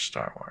making them watch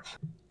Star Wars.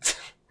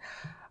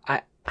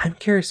 I'm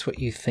curious what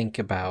you think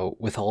about,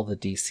 with all the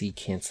DC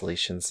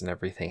cancellations and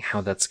everything,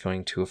 how that's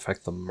going to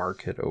affect the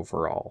market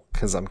overall.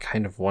 Because I'm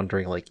kind of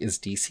wondering, is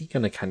DC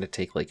going to kind of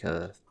take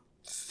a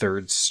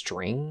third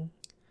string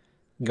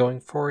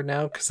going forward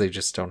now? Because they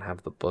just don't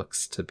have the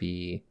books to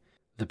be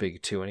the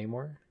big two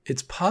anymore?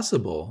 It's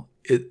possible.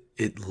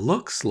 It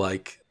looks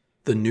like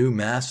the new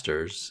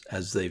masters,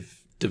 as they've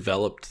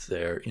developed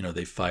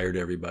they fired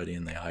everybody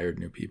and they hired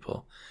new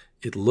people.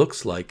 It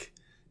looks like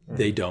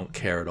they don't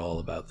care at all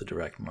about the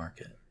direct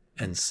market.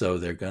 And so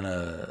they're going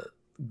to,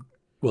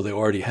 they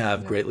already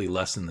have greatly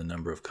lessened the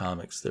number of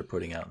comics they're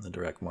putting out in the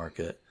direct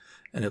market.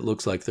 And it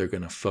looks like they're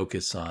going to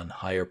focus on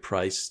higher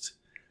priced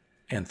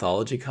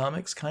anthology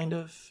comics, kind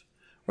of.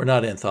 Or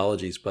not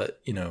anthologies,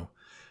 but,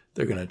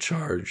 they're going to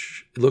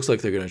charge, it looks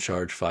like they're going to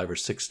charge $5 or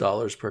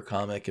 $6 per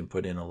comic and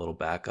put in a little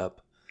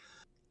backup.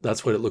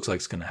 That's what it looks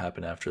like is going to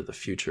happen after the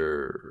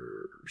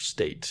Future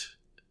State.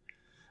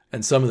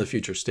 And some of the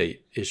Future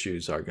State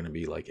issues are going to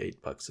be like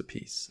 $8 a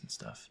piece and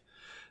stuff.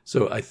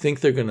 So I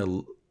think they're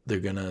going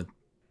to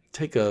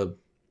take a...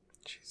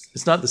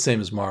 It's not the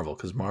same as Marvel,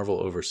 because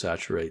Marvel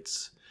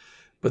oversaturates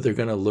But they're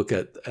going to look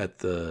at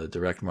the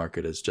direct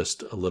market as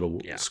just a little,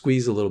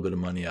 squeeze a little bit of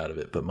money out of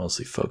it, but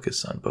mostly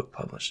focus on book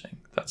publishing.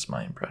 That's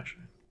my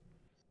impression.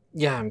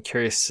 Yeah, I'm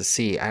curious to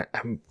see.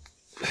 I'm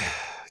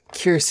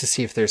curious to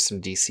see if there's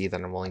some DC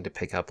that I'm willing to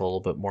pick up a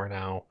little bit more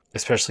now,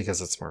 especially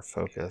because it's more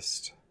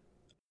focused.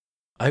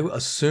 I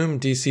assume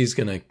DC is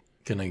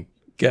gonna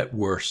get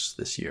worse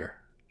this year.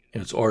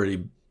 It's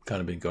already kind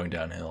of been going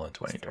downhill in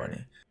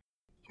 2020.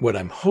 What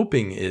I'm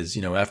hoping is,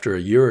 after a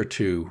year or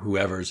two,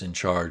 whoever's in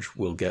charge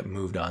will get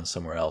moved on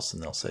somewhere else,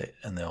 and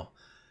they'll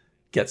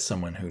get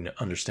someone who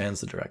understands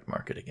the direct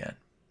market again.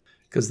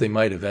 Because they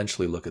might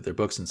eventually look at their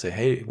books and say,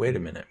 hey, wait a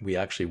minute, we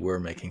actually were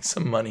making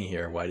some money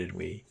here. Why did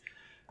we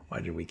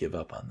give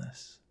up on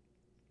this?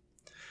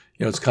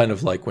 It's kind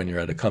of like when you're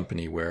at a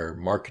company where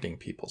marketing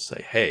people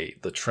say, hey,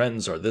 the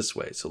trends are this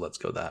way, so let's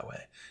go that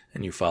way.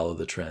 And you follow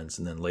the trends,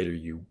 and then later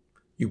you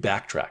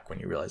backtrack when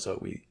you realize,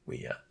 we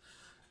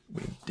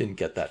didn't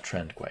get that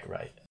trend quite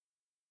right.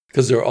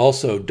 Because they're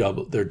also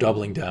they're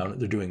doubling down.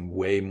 They're doing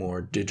way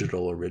more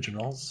digital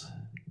originals.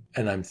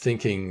 And I'm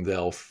thinking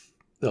they'll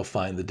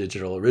find the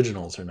digital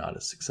originals are not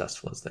as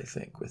successful as they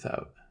think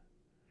without.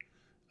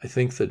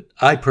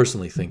 I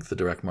personally think the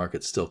direct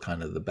market's still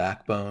kind of the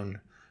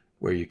backbone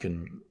where you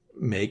can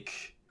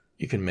make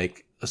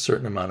a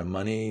certain amount of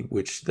money,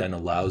 which then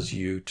allows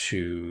you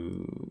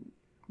to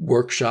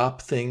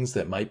workshop things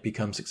that might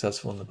become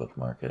successful in the book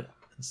market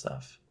and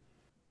stuff.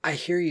 I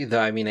hear you,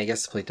 though. I mean, I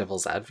guess to play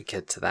devil's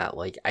advocate to that,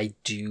 I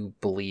do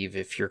believe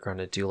if you're going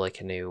to do a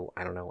new,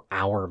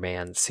 Our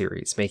Man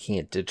series, making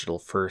it digital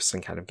first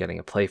and kind of getting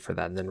a play for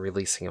that and then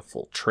releasing a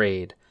full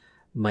trade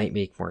might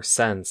make more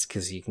sense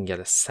because you can get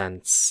a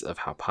sense of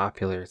how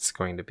popular it's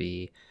going to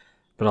be,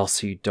 but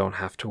also you don't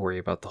have to worry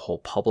about the whole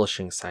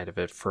publishing side of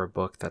it for a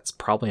book that's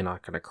probably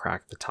not going to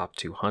crack the top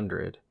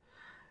 200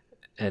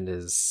 and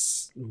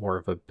is more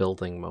of a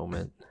building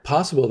moment.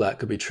 Possible that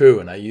could be true,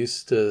 and I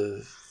used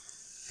to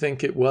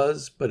think it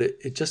was, but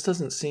it just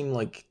doesn't seem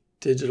like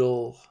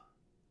digital.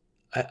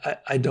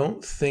 I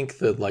don't think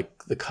that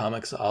the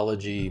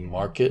Comixology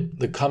market,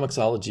 the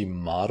Comixology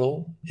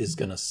model is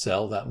going to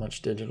sell that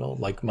much digital.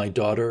 My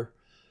daughter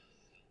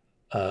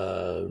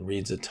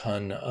reads a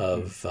ton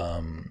of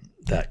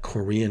that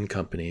Korean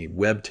company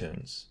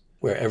Webtoons,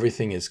 where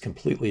everything is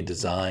completely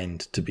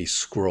designed to be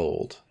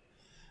scrolled.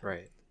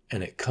 Right.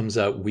 And it comes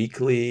out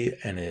weekly,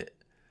 and it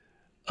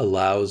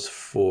allows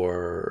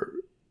for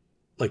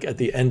at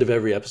the end of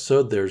every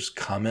episode, there's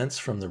comments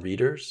from the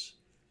readers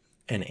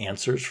and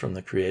answers from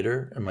the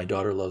creator. And my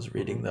daughter loves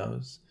reading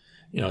those.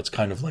 It's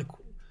kind of like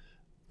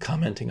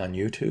commenting on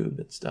YouTube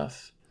and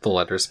stuff. The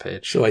letters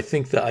page. So I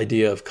think the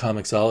idea of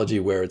Comixology,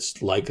 where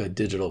it's like a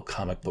digital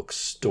comic book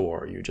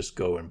store, you just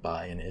go and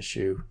buy an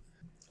issue.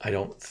 I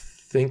don't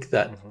think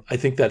that, I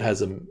think that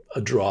has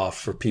a draw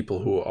for people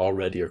who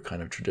already are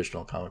kind of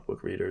traditional comic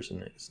book readers,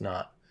 and it's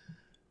not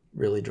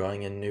really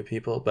drawing in new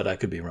people, but I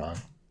could be wrong.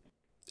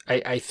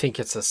 I think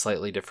it's a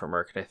slightly different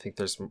market. I think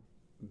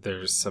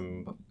there's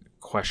some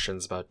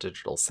questions about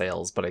digital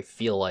sales, but I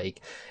feel like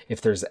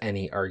if there's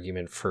any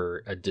argument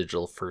for a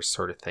digital first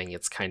sort of thing,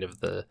 it's kind of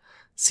the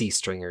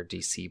C-Stringer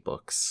DC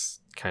books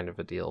kind of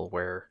a deal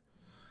where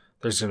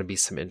there's going to be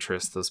some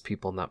interest. Those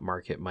people in that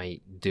market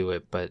might do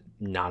it, but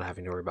not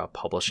having to worry about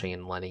publishing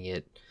and letting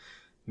it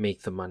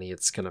make the money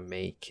it's going to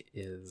make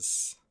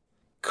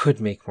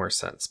could make more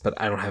sense, but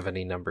I don't have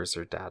any numbers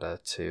or data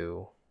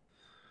to...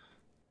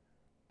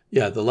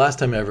 Yeah, the last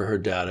time I ever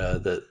heard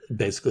data, that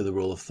basically the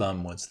rule of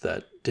thumb was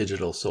that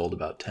digital sold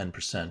about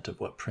 10% of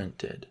what print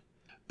did.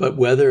 But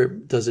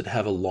does it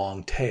have a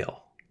long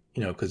tail?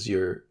 Because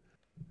you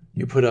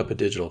put up a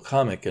digital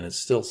comic and it's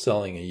still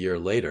selling a year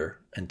later,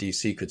 and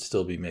DC could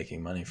still be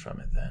making money from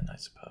it then, I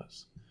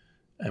suppose.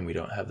 And we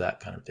don't have that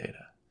kind of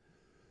data.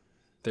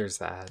 There's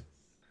that.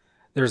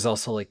 There's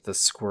also the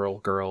Squirrel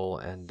Girl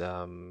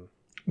and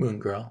Moon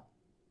Girl.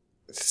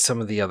 Some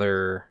of the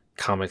other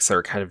comics that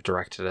are kind of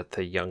directed at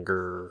the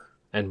younger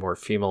and more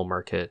female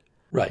market.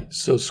 Right.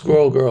 So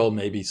Squirrel Girl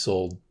maybe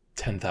sold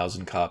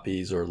 10,000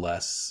 copies or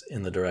less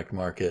in the direct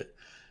market,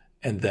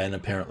 and then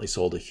apparently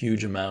sold a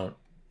huge amount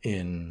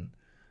in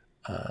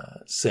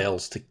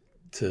sales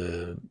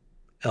to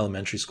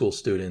elementary school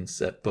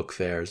students at book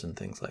fairs and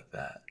things like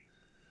that.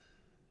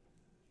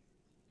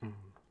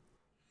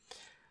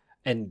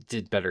 And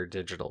did better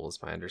digital,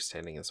 was my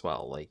understanding as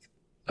well.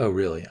 Oh,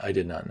 really? I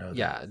did not know that.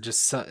 Yeah,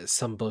 just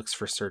some books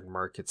for certain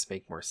markets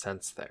make more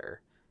sense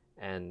there.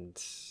 And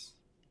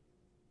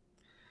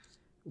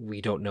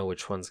we don't know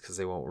which ones because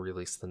they won't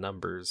release the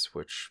numbers,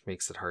 which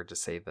makes it hard to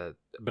say that.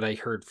 But I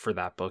heard for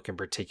that book in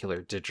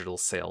particular, digital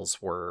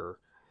sales were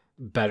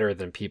better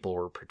than people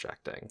were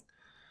projecting.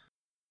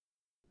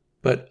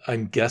 But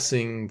I'm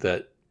guessing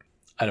that,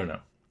 I don't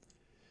know.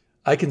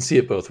 I can see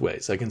it both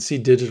ways. I can see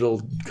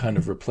digital kind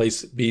of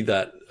be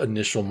that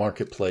initial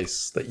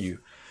marketplace that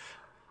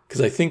because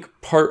I think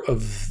part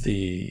of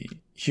the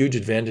huge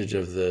advantage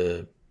of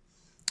the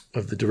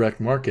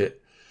direct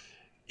market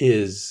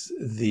is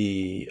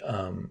the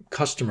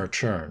customer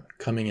churn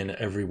coming in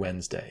every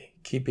Wednesday,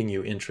 keeping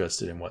you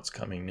interested in what's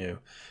coming new.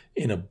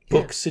 In a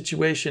book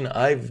situation,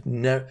 I've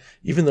never,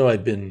 even though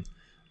I've been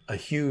a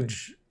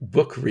huge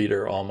book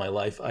reader all my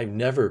life, I've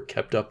never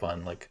kept up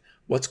on like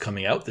what's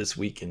coming out this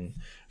week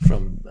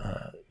from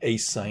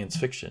Ace Science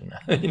Fiction.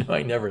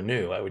 I never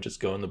knew. I would just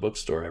go in the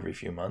bookstore every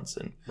few months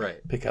and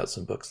pick out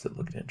some books that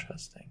looked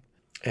interesting.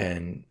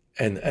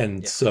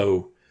 And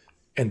so,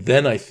 and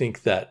then I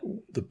think that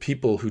the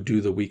people who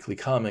do the weekly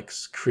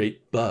comics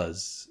create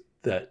buzz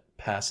that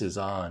passes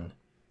on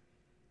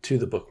to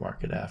the book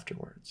market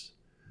afterwards.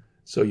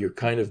 So you're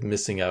kind of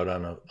missing out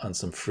on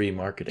some free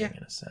marketing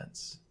in a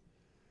sense.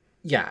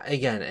 Yeah,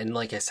 again, and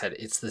like I said,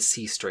 it's the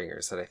C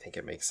stringers that I think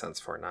it makes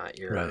sense for, not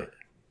your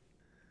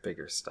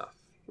bigger stuff.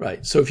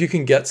 Right. So if you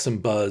can get some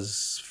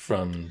buzz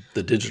from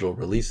the digital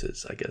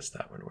releases, I guess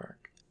that would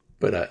work.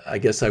 But I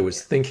guess I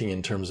was thinking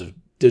in terms of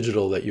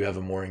digital that you have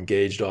a more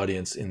engaged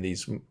audience in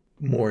these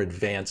more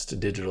advanced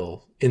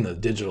digital, in the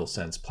digital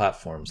sense,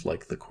 platforms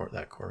like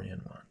that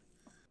Korean one.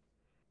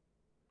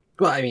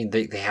 Well, I mean,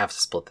 they have to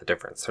split the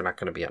difference. They're not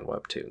going to be on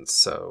Webtoons,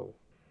 so...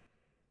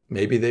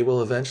 Maybe they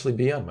will eventually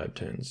be on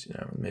Webtoons.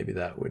 Maybe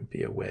that would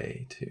be a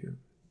way to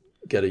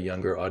get a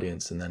younger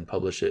audience and then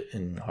publish it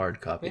in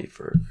hard copy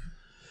for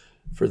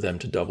them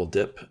to double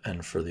dip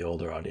and for the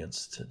older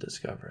audience to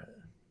discover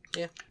it.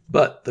 Yeah.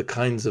 But the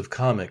kinds of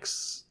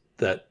comics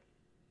that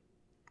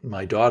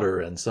my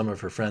daughter and some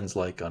of her friends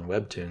like on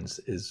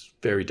Webtoons is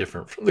very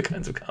different from the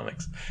kinds of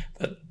comics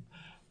that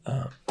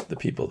the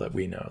people that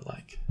we know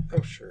like.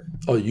 Oh, sure.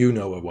 Oh,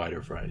 a wider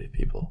variety of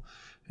people.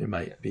 It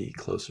might be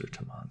closer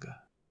to manga.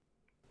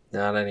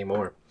 Not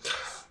anymore.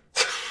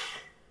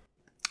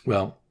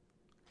 Well,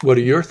 what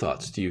are your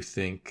thoughts? Do you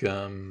think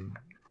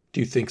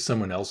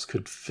someone else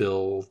could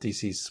fill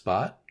DC's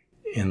spot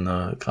in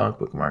the comic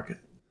book market?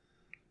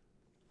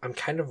 I'm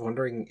kind of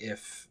wondering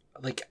if,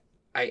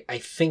 I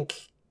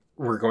think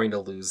we're going to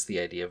lose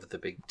the idea of the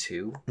big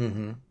two.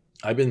 Mm-hmm.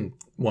 I've been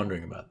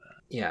wondering about that.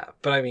 Yeah,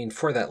 but I mean,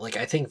 for that,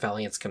 I think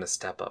Valiant's going to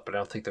step up, but I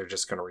don't think they're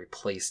just going to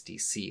replace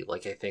DC. I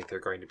think they're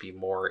going to be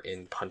more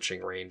in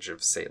punching range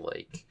of, say,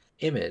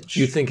 Image.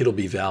 You think it'll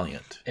be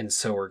Valiant? And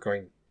so we're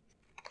going...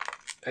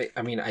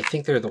 I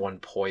think they're the one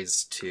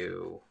poised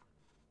to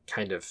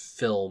kind of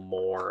fill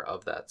more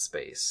of that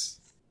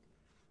space.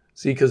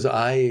 See, because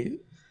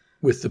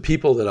with the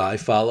people that I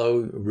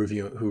follow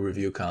who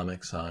review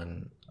comics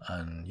on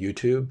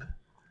YouTube,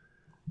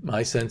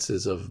 my sense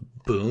is of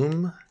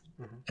Boom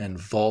and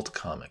Vault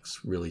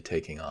Comics really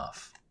taking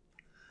off.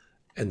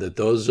 And that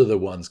those are the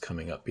ones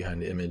coming up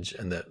behind Image,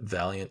 and that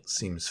Valiant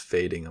seems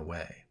fading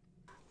away.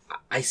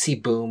 I see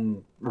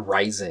Boom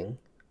rising.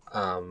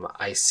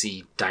 I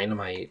see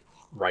Dynamite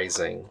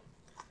rising.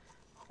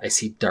 I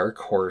see Dark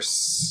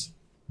Horse.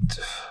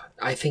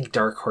 I think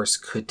Dark Horse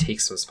could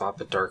take some spot,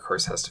 but Dark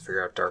Horse has to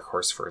figure out Dark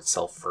Horse for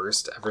itself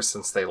first. Ever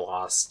since they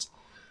lost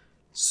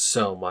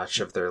so much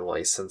of their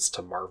license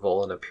to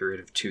Marvel in a period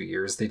of 2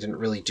 years, they didn't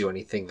really do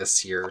anything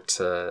this year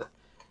to...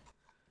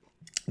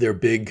 Their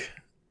big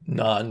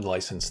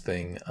non-licensed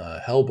thing,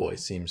 Hellboy,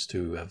 seems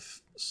to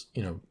have,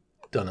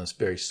 done a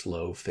very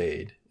slow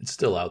fade. It's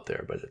still out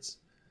there, but it's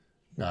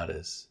not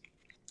as...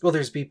 Well,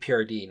 there's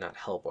BPRD, not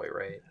Hellboy,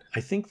 right? I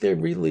think they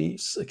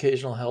release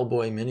occasional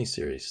Hellboy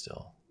miniseries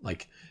still,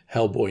 like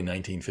Hellboy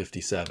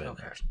 1957,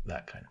 or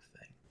that kind of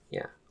thing.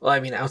 Yeah. Well, I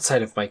mean,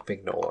 outside of Mike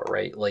Mignola,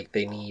 right?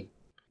 They need...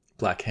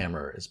 Black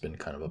Hammer has been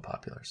kind of a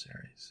popular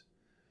series.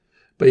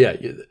 But yeah,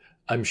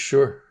 I'm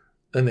sure...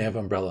 Then they have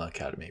Umbrella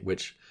Academy,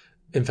 which,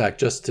 in fact,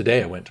 just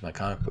today I went to my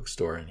comic book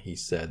store and he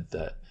said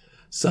that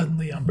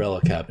suddenly Umbrella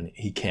Academy,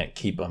 he can't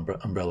keep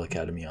Umbrella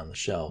Academy on the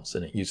shelves.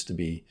 And it used to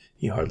be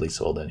he hardly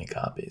sold any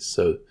copies.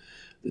 So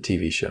the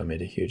TV show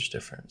made a huge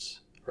difference.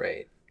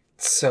 Right.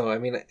 So, I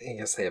mean, I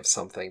guess they have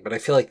something, but I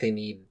feel like they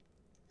need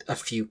a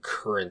few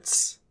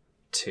currents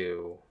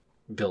to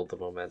build the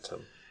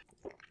momentum.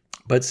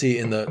 But see,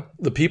 in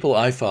the people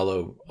I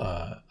follow,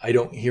 I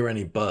don't hear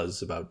any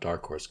buzz about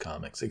Dark Horse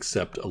Comics,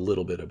 except a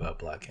little bit about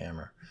Black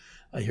Hammer.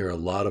 I hear a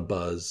lot of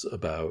buzz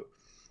about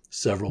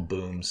several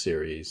Boom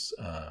series.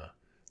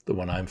 The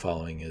one I'm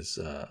following is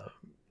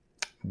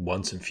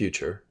Once and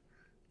Future,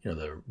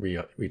 the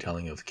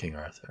retelling of King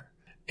Arthur.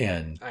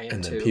 And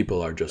then too.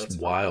 People are just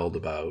wild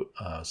about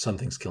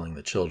Something's Killing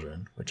the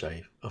Children, which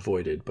I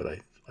avoided, but I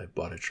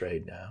bought a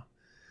trade now.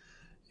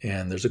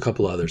 And there's a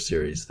couple other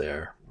series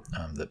there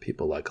that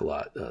people like a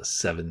lot.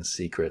 Seven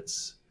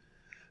Secrets.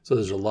 So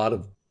there's a lot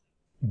of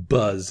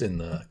buzz in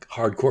the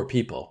hardcore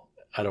people.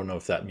 I don't know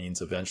if that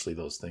means eventually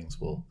those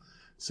things will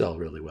sell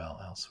really well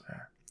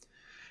elsewhere.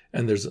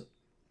 And there's...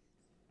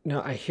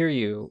 No, I hear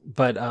you,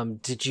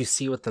 but did you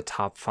see what the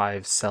top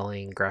 5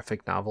 selling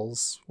graphic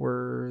novels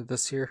were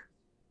this year?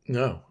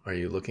 No. Are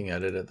you looking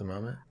at it at the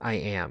moment? I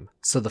am.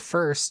 So the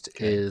first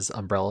is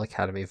Umbrella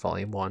Academy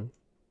Volume 1.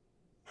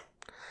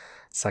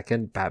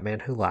 Second,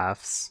 Batman Who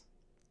Laughs.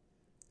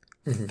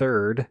 Mm-hmm.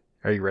 Third,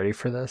 are you ready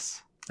for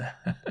this?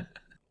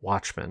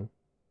 Watchmen.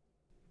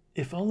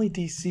 If only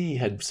DC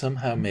had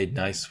somehow made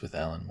nice with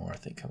Alan Moore,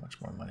 think how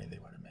much more money they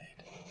would have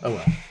made. Oh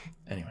well.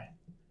 Anyway.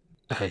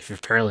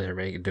 Apparently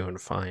they're doing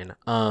fine.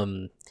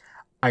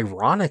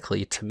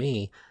 Ironically, to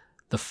me,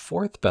 The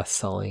fourth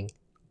best-selling,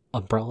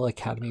 Umbrella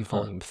Academy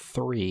Volume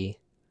 3.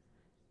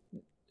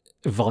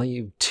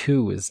 Volume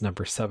 2 is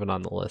number 7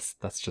 on the list.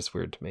 That's just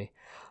weird to me.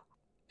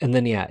 And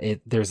then,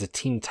 there's a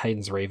Teen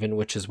Titans Raven,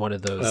 which is one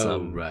of those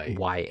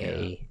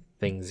YA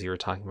things you were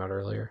talking about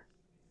earlier.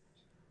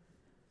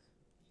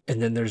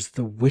 And then there's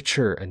The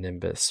Witcher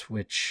Nimbus,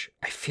 which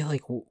I feel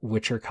like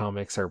Witcher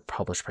comics are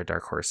published by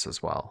Dark Horse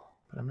as well.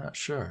 But I'm not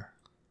sure.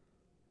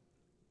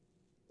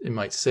 It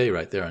might say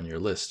right there on your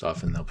list.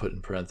 Often they'll put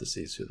in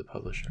parentheses who the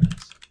publisher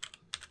is.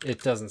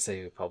 It doesn't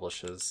say who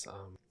publishes.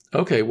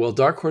 Okay, well,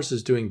 Dark Horse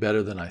is doing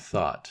better than I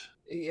thought.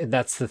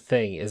 That's the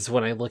thing, is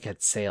when I look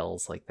at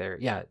sales, like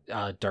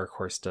Dark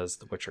Horse does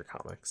the Witcher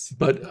comics.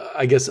 But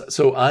I guess,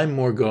 so I'm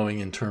more going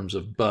in terms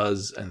of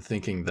buzz and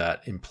thinking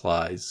that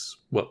implies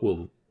what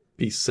will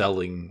be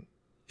selling.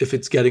 If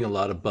it's getting a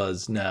lot of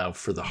buzz now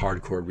for the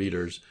hardcore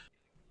readers,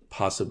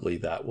 possibly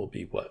that will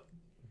be what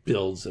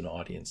builds an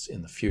audience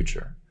in the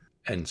future.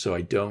 And so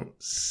I don't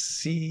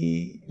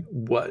see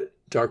what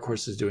Dark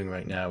Horse is doing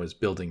right now is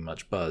building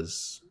much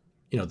buzz.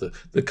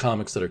 The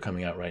comics that are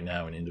coming out right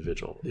now in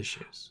individual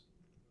issues.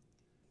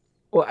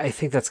 Well, I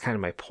think that's kind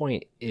of my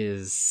point,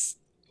 is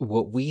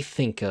what we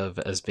think of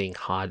as being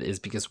hot is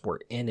because we're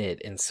in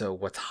it. And so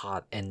what's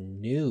hot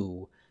and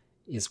new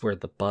is where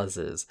the buzz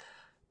is.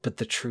 But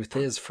the truth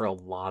is, for a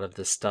lot of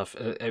this stuff,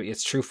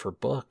 it's true for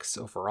books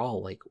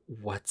overall, like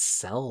what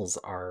sells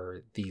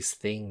are these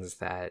things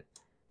that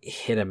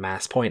hit a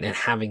mass point. And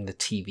having the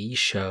TV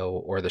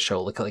show or the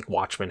show, like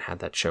Watchmen had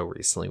that show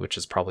recently, which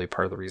is probably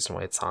part of the reason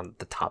why it's on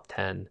the top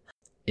 10,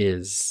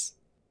 is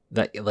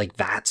that like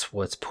that's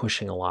what's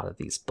pushing a lot of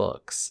these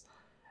books.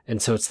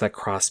 And so it's that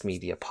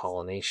cross-media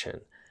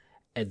pollination.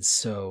 And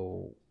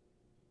so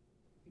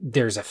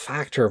there's a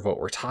factor of what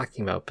we're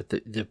talking about, but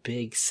the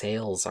big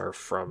sales are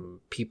from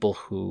people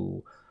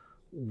who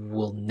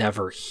will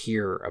never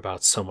hear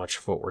about so much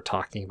of what we're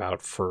talking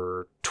about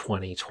for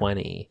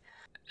 2020,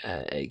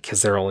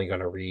 because they're only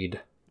going to read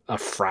a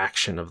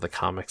fraction of the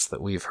comics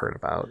that we've heard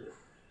about.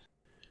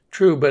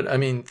 True, but I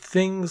mean,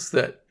 things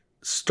that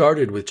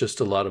started with just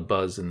a lot of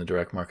buzz in the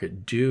direct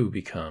market do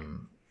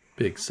become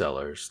big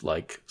sellers,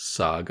 like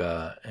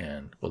Saga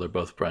and, well, they're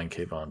both Brian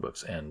K. Vaughan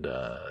books, and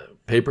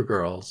Paper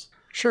Girls.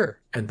 Sure.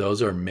 And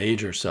those are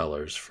major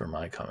sellers for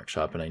my comic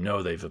shop, and I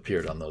know they've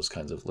appeared on those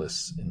kinds of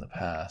lists in the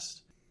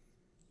past.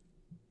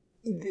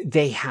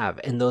 They have,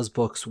 and those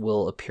books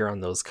will appear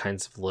on those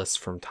kinds of lists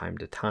from time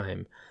to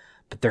time.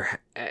 But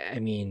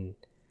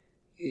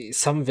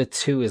some of it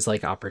too is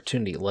like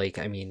opportunity. Like,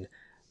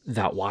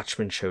 that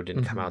Watchmen show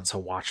didn't come out, so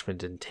Watchmen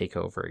didn't take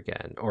over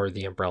again. Or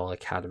the Umbrella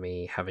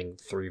Academy having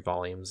 3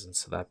 volumes, and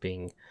so that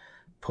being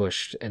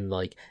pushed. And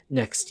like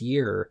next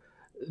year,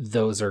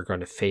 those are going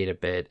to fade a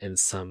bit, and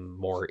some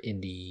more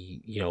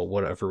indie,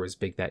 whatever was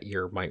big that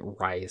year might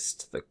rise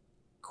to the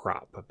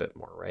crop a bit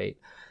more, right?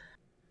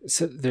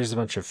 So there's a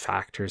bunch of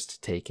factors to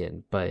take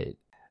in, but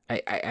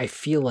I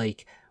feel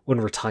like when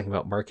we're talking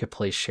about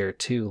marketplace share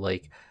too,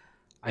 like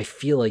I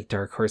feel like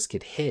Dark Horse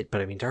get hit,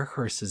 but Dark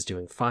Horse is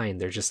doing fine.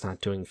 They're just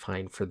not doing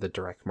fine for the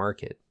direct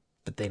market,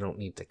 but they don't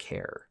need to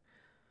care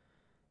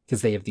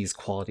because they have these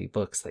quality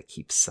books that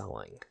keep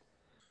selling.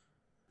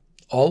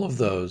 All of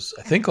those,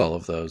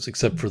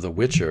 except for The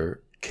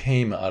Witcher,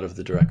 came out of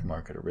the direct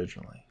market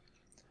originally.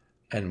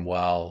 And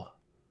while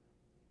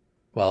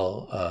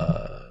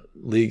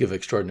League of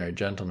Extraordinary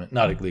Gentlemen,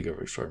 not a League of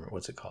Extraordinary,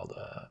 what's it called?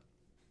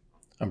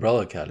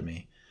 Umbrella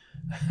Academy,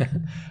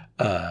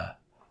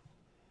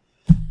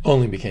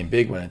 only became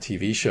big when a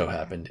TV show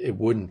happened, it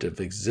wouldn't have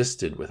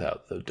existed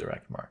without the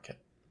direct market.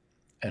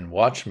 And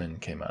Watchmen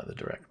came out of the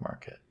direct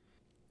market.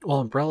 Well,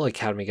 Umbrella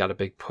Academy got a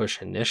big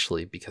push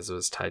initially because it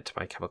was tied to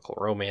My Chemical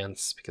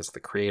Romance, because of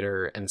the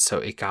creator, and so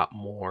it got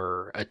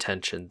more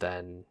attention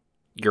than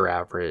your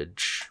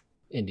average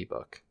indie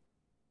book.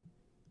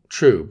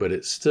 True, but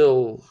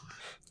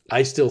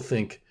I still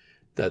think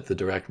that the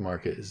direct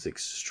market is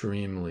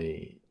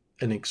extremely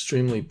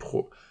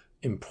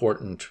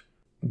important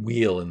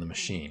wheel in the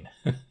machine.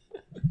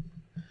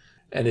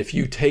 And if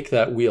you take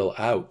that wheel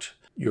out,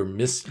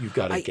 you've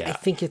got a gap. I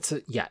think it's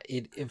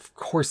of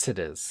course it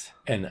is.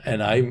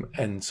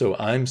 And so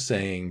I'm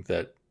saying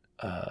that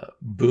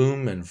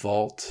Boom and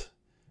Vault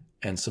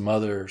and some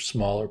other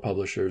smaller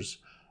publishers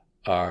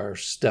are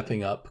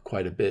stepping up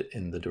quite a bit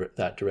in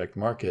that direct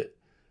market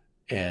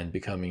and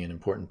becoming an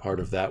important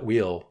part of that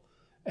wheel.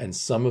 And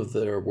some of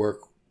their work,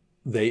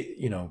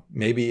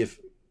 maybe if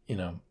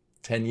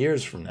 10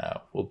 years from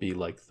now will be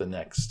like the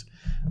next,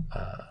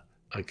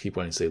 I keep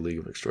wanting to say League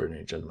of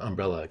Extraordinary Gentlemen,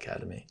 Umbrella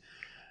Academy.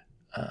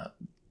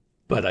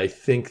 But I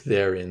think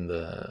they're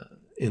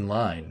in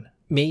line.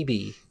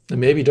 Maybe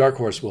Dark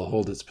Horse will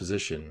hold its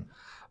position.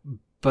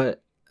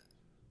 But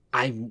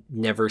I've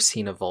never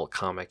seen a Vault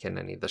comic in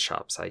any of the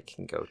shops I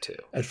can go to.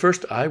 At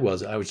first I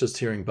was just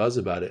hearing buzz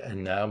about it,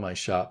 and now my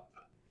shop,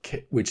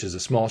 which is a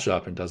small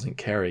shop and doesn't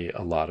carry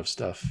a lot of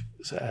stuff,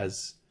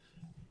 as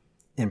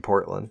in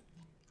Portland.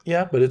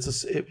 Yeah, but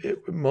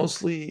it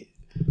mostly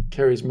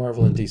carries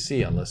Marvel and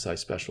DC unless I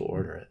special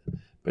order it.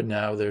 But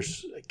now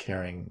there's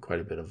carrying quite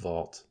a bit of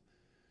Vault.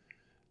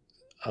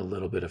 a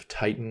little bit of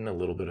Titan, a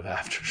little bit of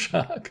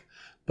Aftershock,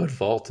 but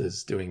Vault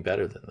is doing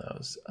better than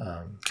those.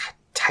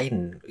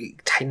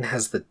 Titan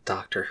has the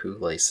Doctor Who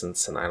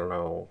license, and I don't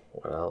know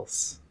what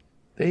else.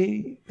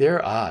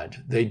 They're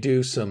odd. They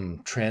do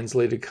some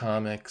translated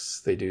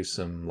comics, they do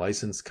some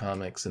licensed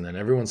comics, and then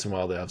every once in a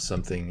while they have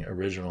something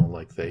original.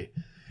 Like they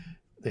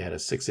had a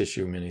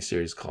 6-issue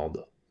miniseries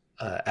called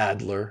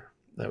Adler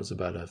that was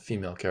about a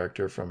female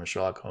character from a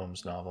Sherlock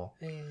Holmes novel.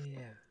 Yeah.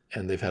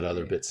 And they've had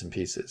other bits and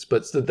pieces,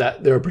 but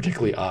that they're a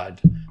particularly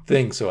odd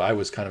thing. So I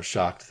was kind of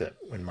shocked that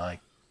when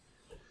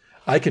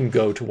I can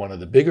go to one of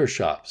the bigger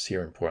shops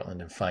here in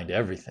Portland and find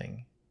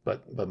everything,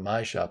 but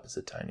my shop is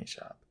a tiny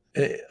shop.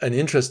 An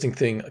interesting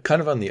thing,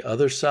 kind of on the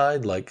other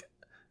side, like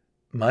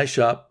my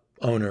shop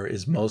owner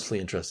is mostly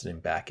interested in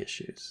back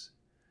issues.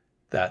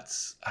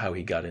 That's how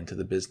he got into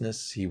the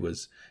business. He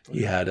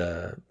had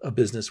a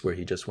business where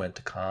he just went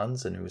to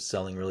cons and it was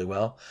selling really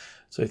well.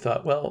 So he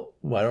thought, well,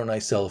 why don't I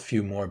sell a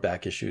few more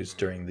back issues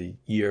during the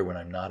year when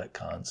I'm not at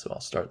cons? So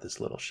I'll start this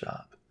little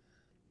shop.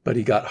 But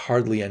he got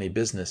hardly any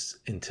business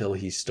until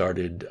he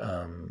started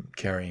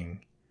carrying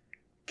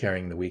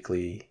the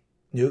weekly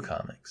new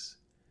comics.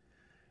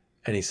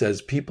 And he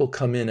says people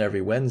come in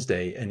every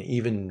Wednesday and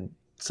even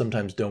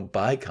sometimes don't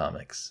buy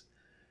comics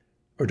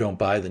or don't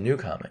buy the new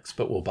comics,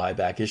 but will buy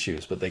back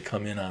issues. But they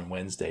come in on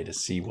Wednesday to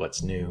see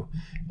what's new,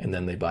 and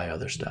then they buy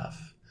other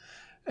stuff.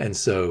 And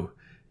so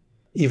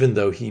even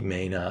though he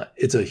may not,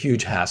 it's a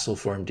huge hassle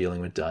for him dealing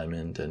with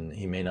Diamond, and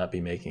he may not be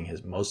making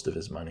most of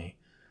his money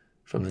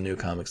from the new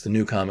comics. The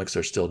new comics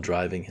are still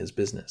driving his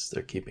business.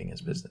 They're keeping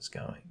his business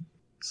going.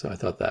 So I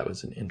thought that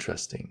was an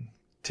interesting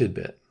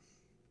tidbit.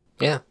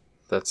 Yeah,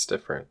 that's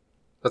different.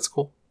 That's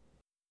cool.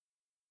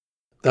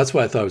 That's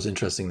why I thought it was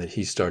interesting that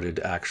he started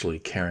actually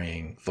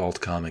carrying Vault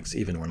comics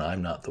even when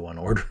I'm not the one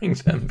ordering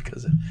them,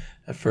 because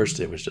at first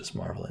it was just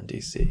Marvel and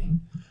DC.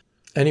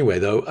 Anyway,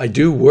 though, I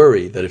do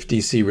worry that if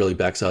DC really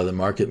backs out of the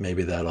market,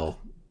 maybe that'll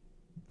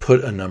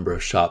put a number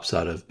of shops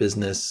out of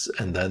business,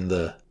 and then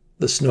the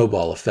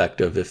snowball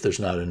effect of if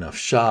there's not enough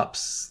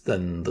shops,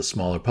 then the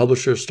smaller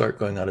publishers start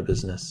going out of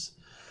business.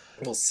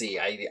 We'll see.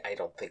 I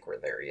don't think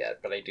we're there yet,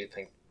 but I do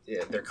think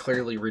they're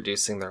clearly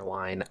reducing their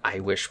line. I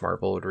wish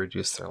Marvel would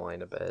reduce their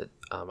line a bit.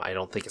 I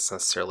don't think it's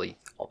necessarily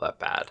all that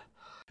bad.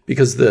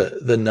 Because the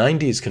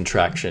 90s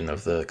contraction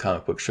of the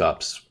comic book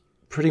shops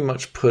pretty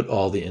much put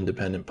all the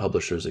independent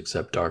publishers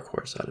except Dark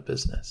Horse out of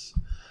business.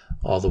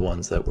 All the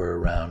ones that were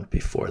around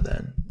before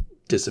then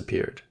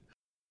disappeared.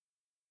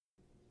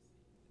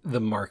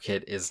 The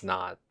market is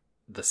not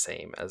the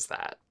same as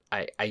that.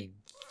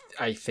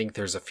 I think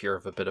there's a fear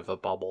of a bit of a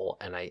bubble,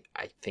 and I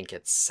think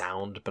it's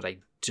sound, but I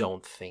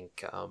don't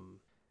think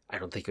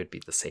it would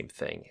be the same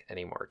thing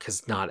anymore,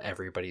 because not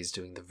everybody's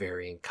doing the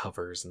variant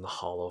covers and the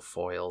hollow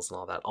foils and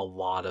all that. A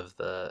lot of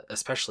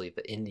especially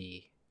the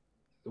indie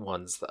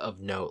ones of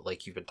note,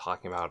 like you've been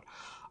talking about,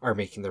 are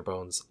making their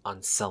bones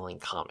on selling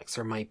comics.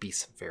 There might be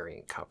some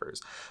variant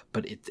covers,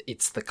 but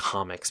it's the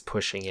comics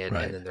pushing it,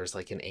 right. And then there's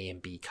like an A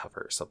and B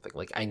cover or something.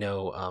 Like I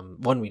know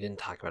one we didn't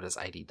talk about is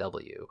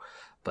IDW,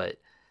 but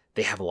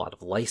they have a lot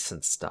of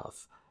licensed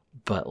stuff,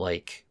 but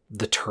like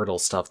the Turtle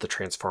stuff, the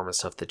Transformers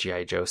stuff, the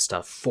G.I. Joe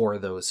stuff for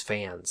those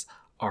fans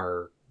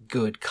are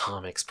good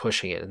comics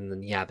pushing it. And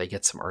then, yeah, they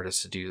get some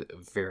artists to do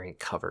variant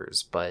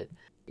covers, but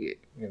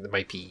there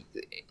might be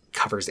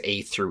covers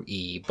A through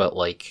E, but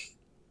like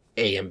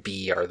A and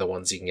B are the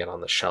ones you can get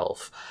on the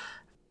shelf.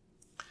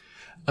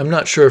 I'm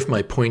not sure if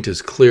my point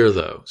is clear,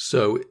 though.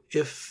 So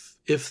if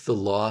the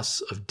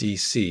loss of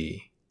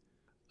DC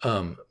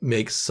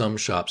makes some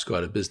shops go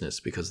out of business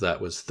because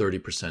that was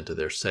 30% of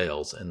their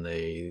sales and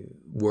they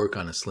work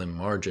on a slim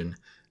margin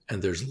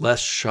and there's less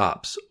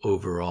shops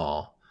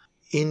overall,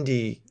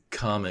 indie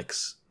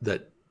comics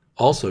that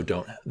also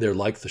they're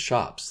like the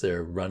shops.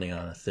 They're running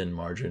on a thin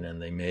margin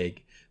and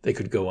they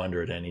could go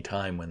under at any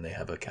time when they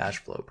have a cash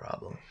flow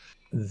problem.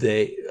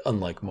 They,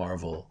 unlike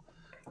Marvel,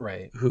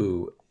 right,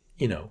 who,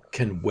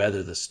 can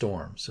weather the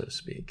storm, so to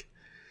speak.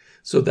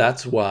 So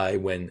that's why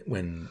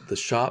when the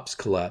shops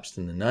collapsed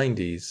in the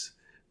 90s,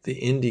 the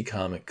indie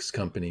comics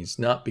companies,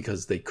 not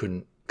because they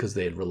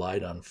had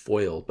relied on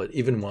foil, but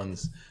even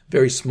ones,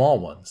 very small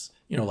ones,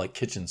 like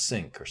Kitchen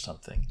Sink or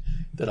something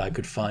that I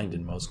could find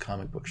in most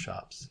comic book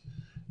shops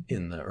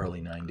in the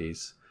early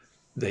 90s,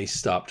 they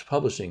stopped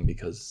publishing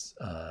because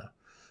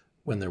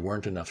when there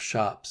weren't enough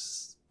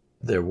shops,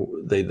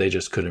 they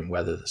just couldn't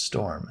weather the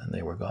storm and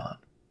they were gone.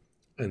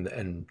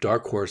 And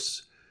Dark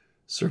Horse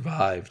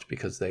survived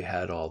because they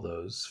had all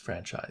those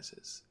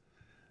franchises.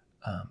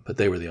 But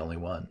they were the only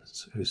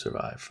ones who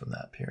survived from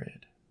that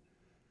period.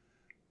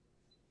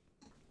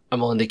 I'm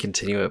willing to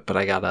continue it, but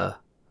I gotta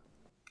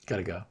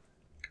go.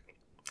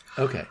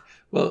 Okay.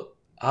 Well,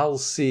 I'll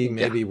see.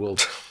 Maybe we'll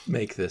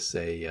make this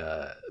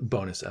a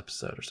bonus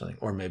episode or something,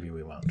 or maybe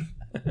we won't.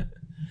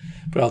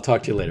 But I'll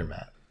talk to you later,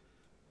 Matt.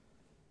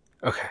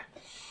 Okay.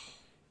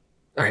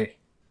 All right.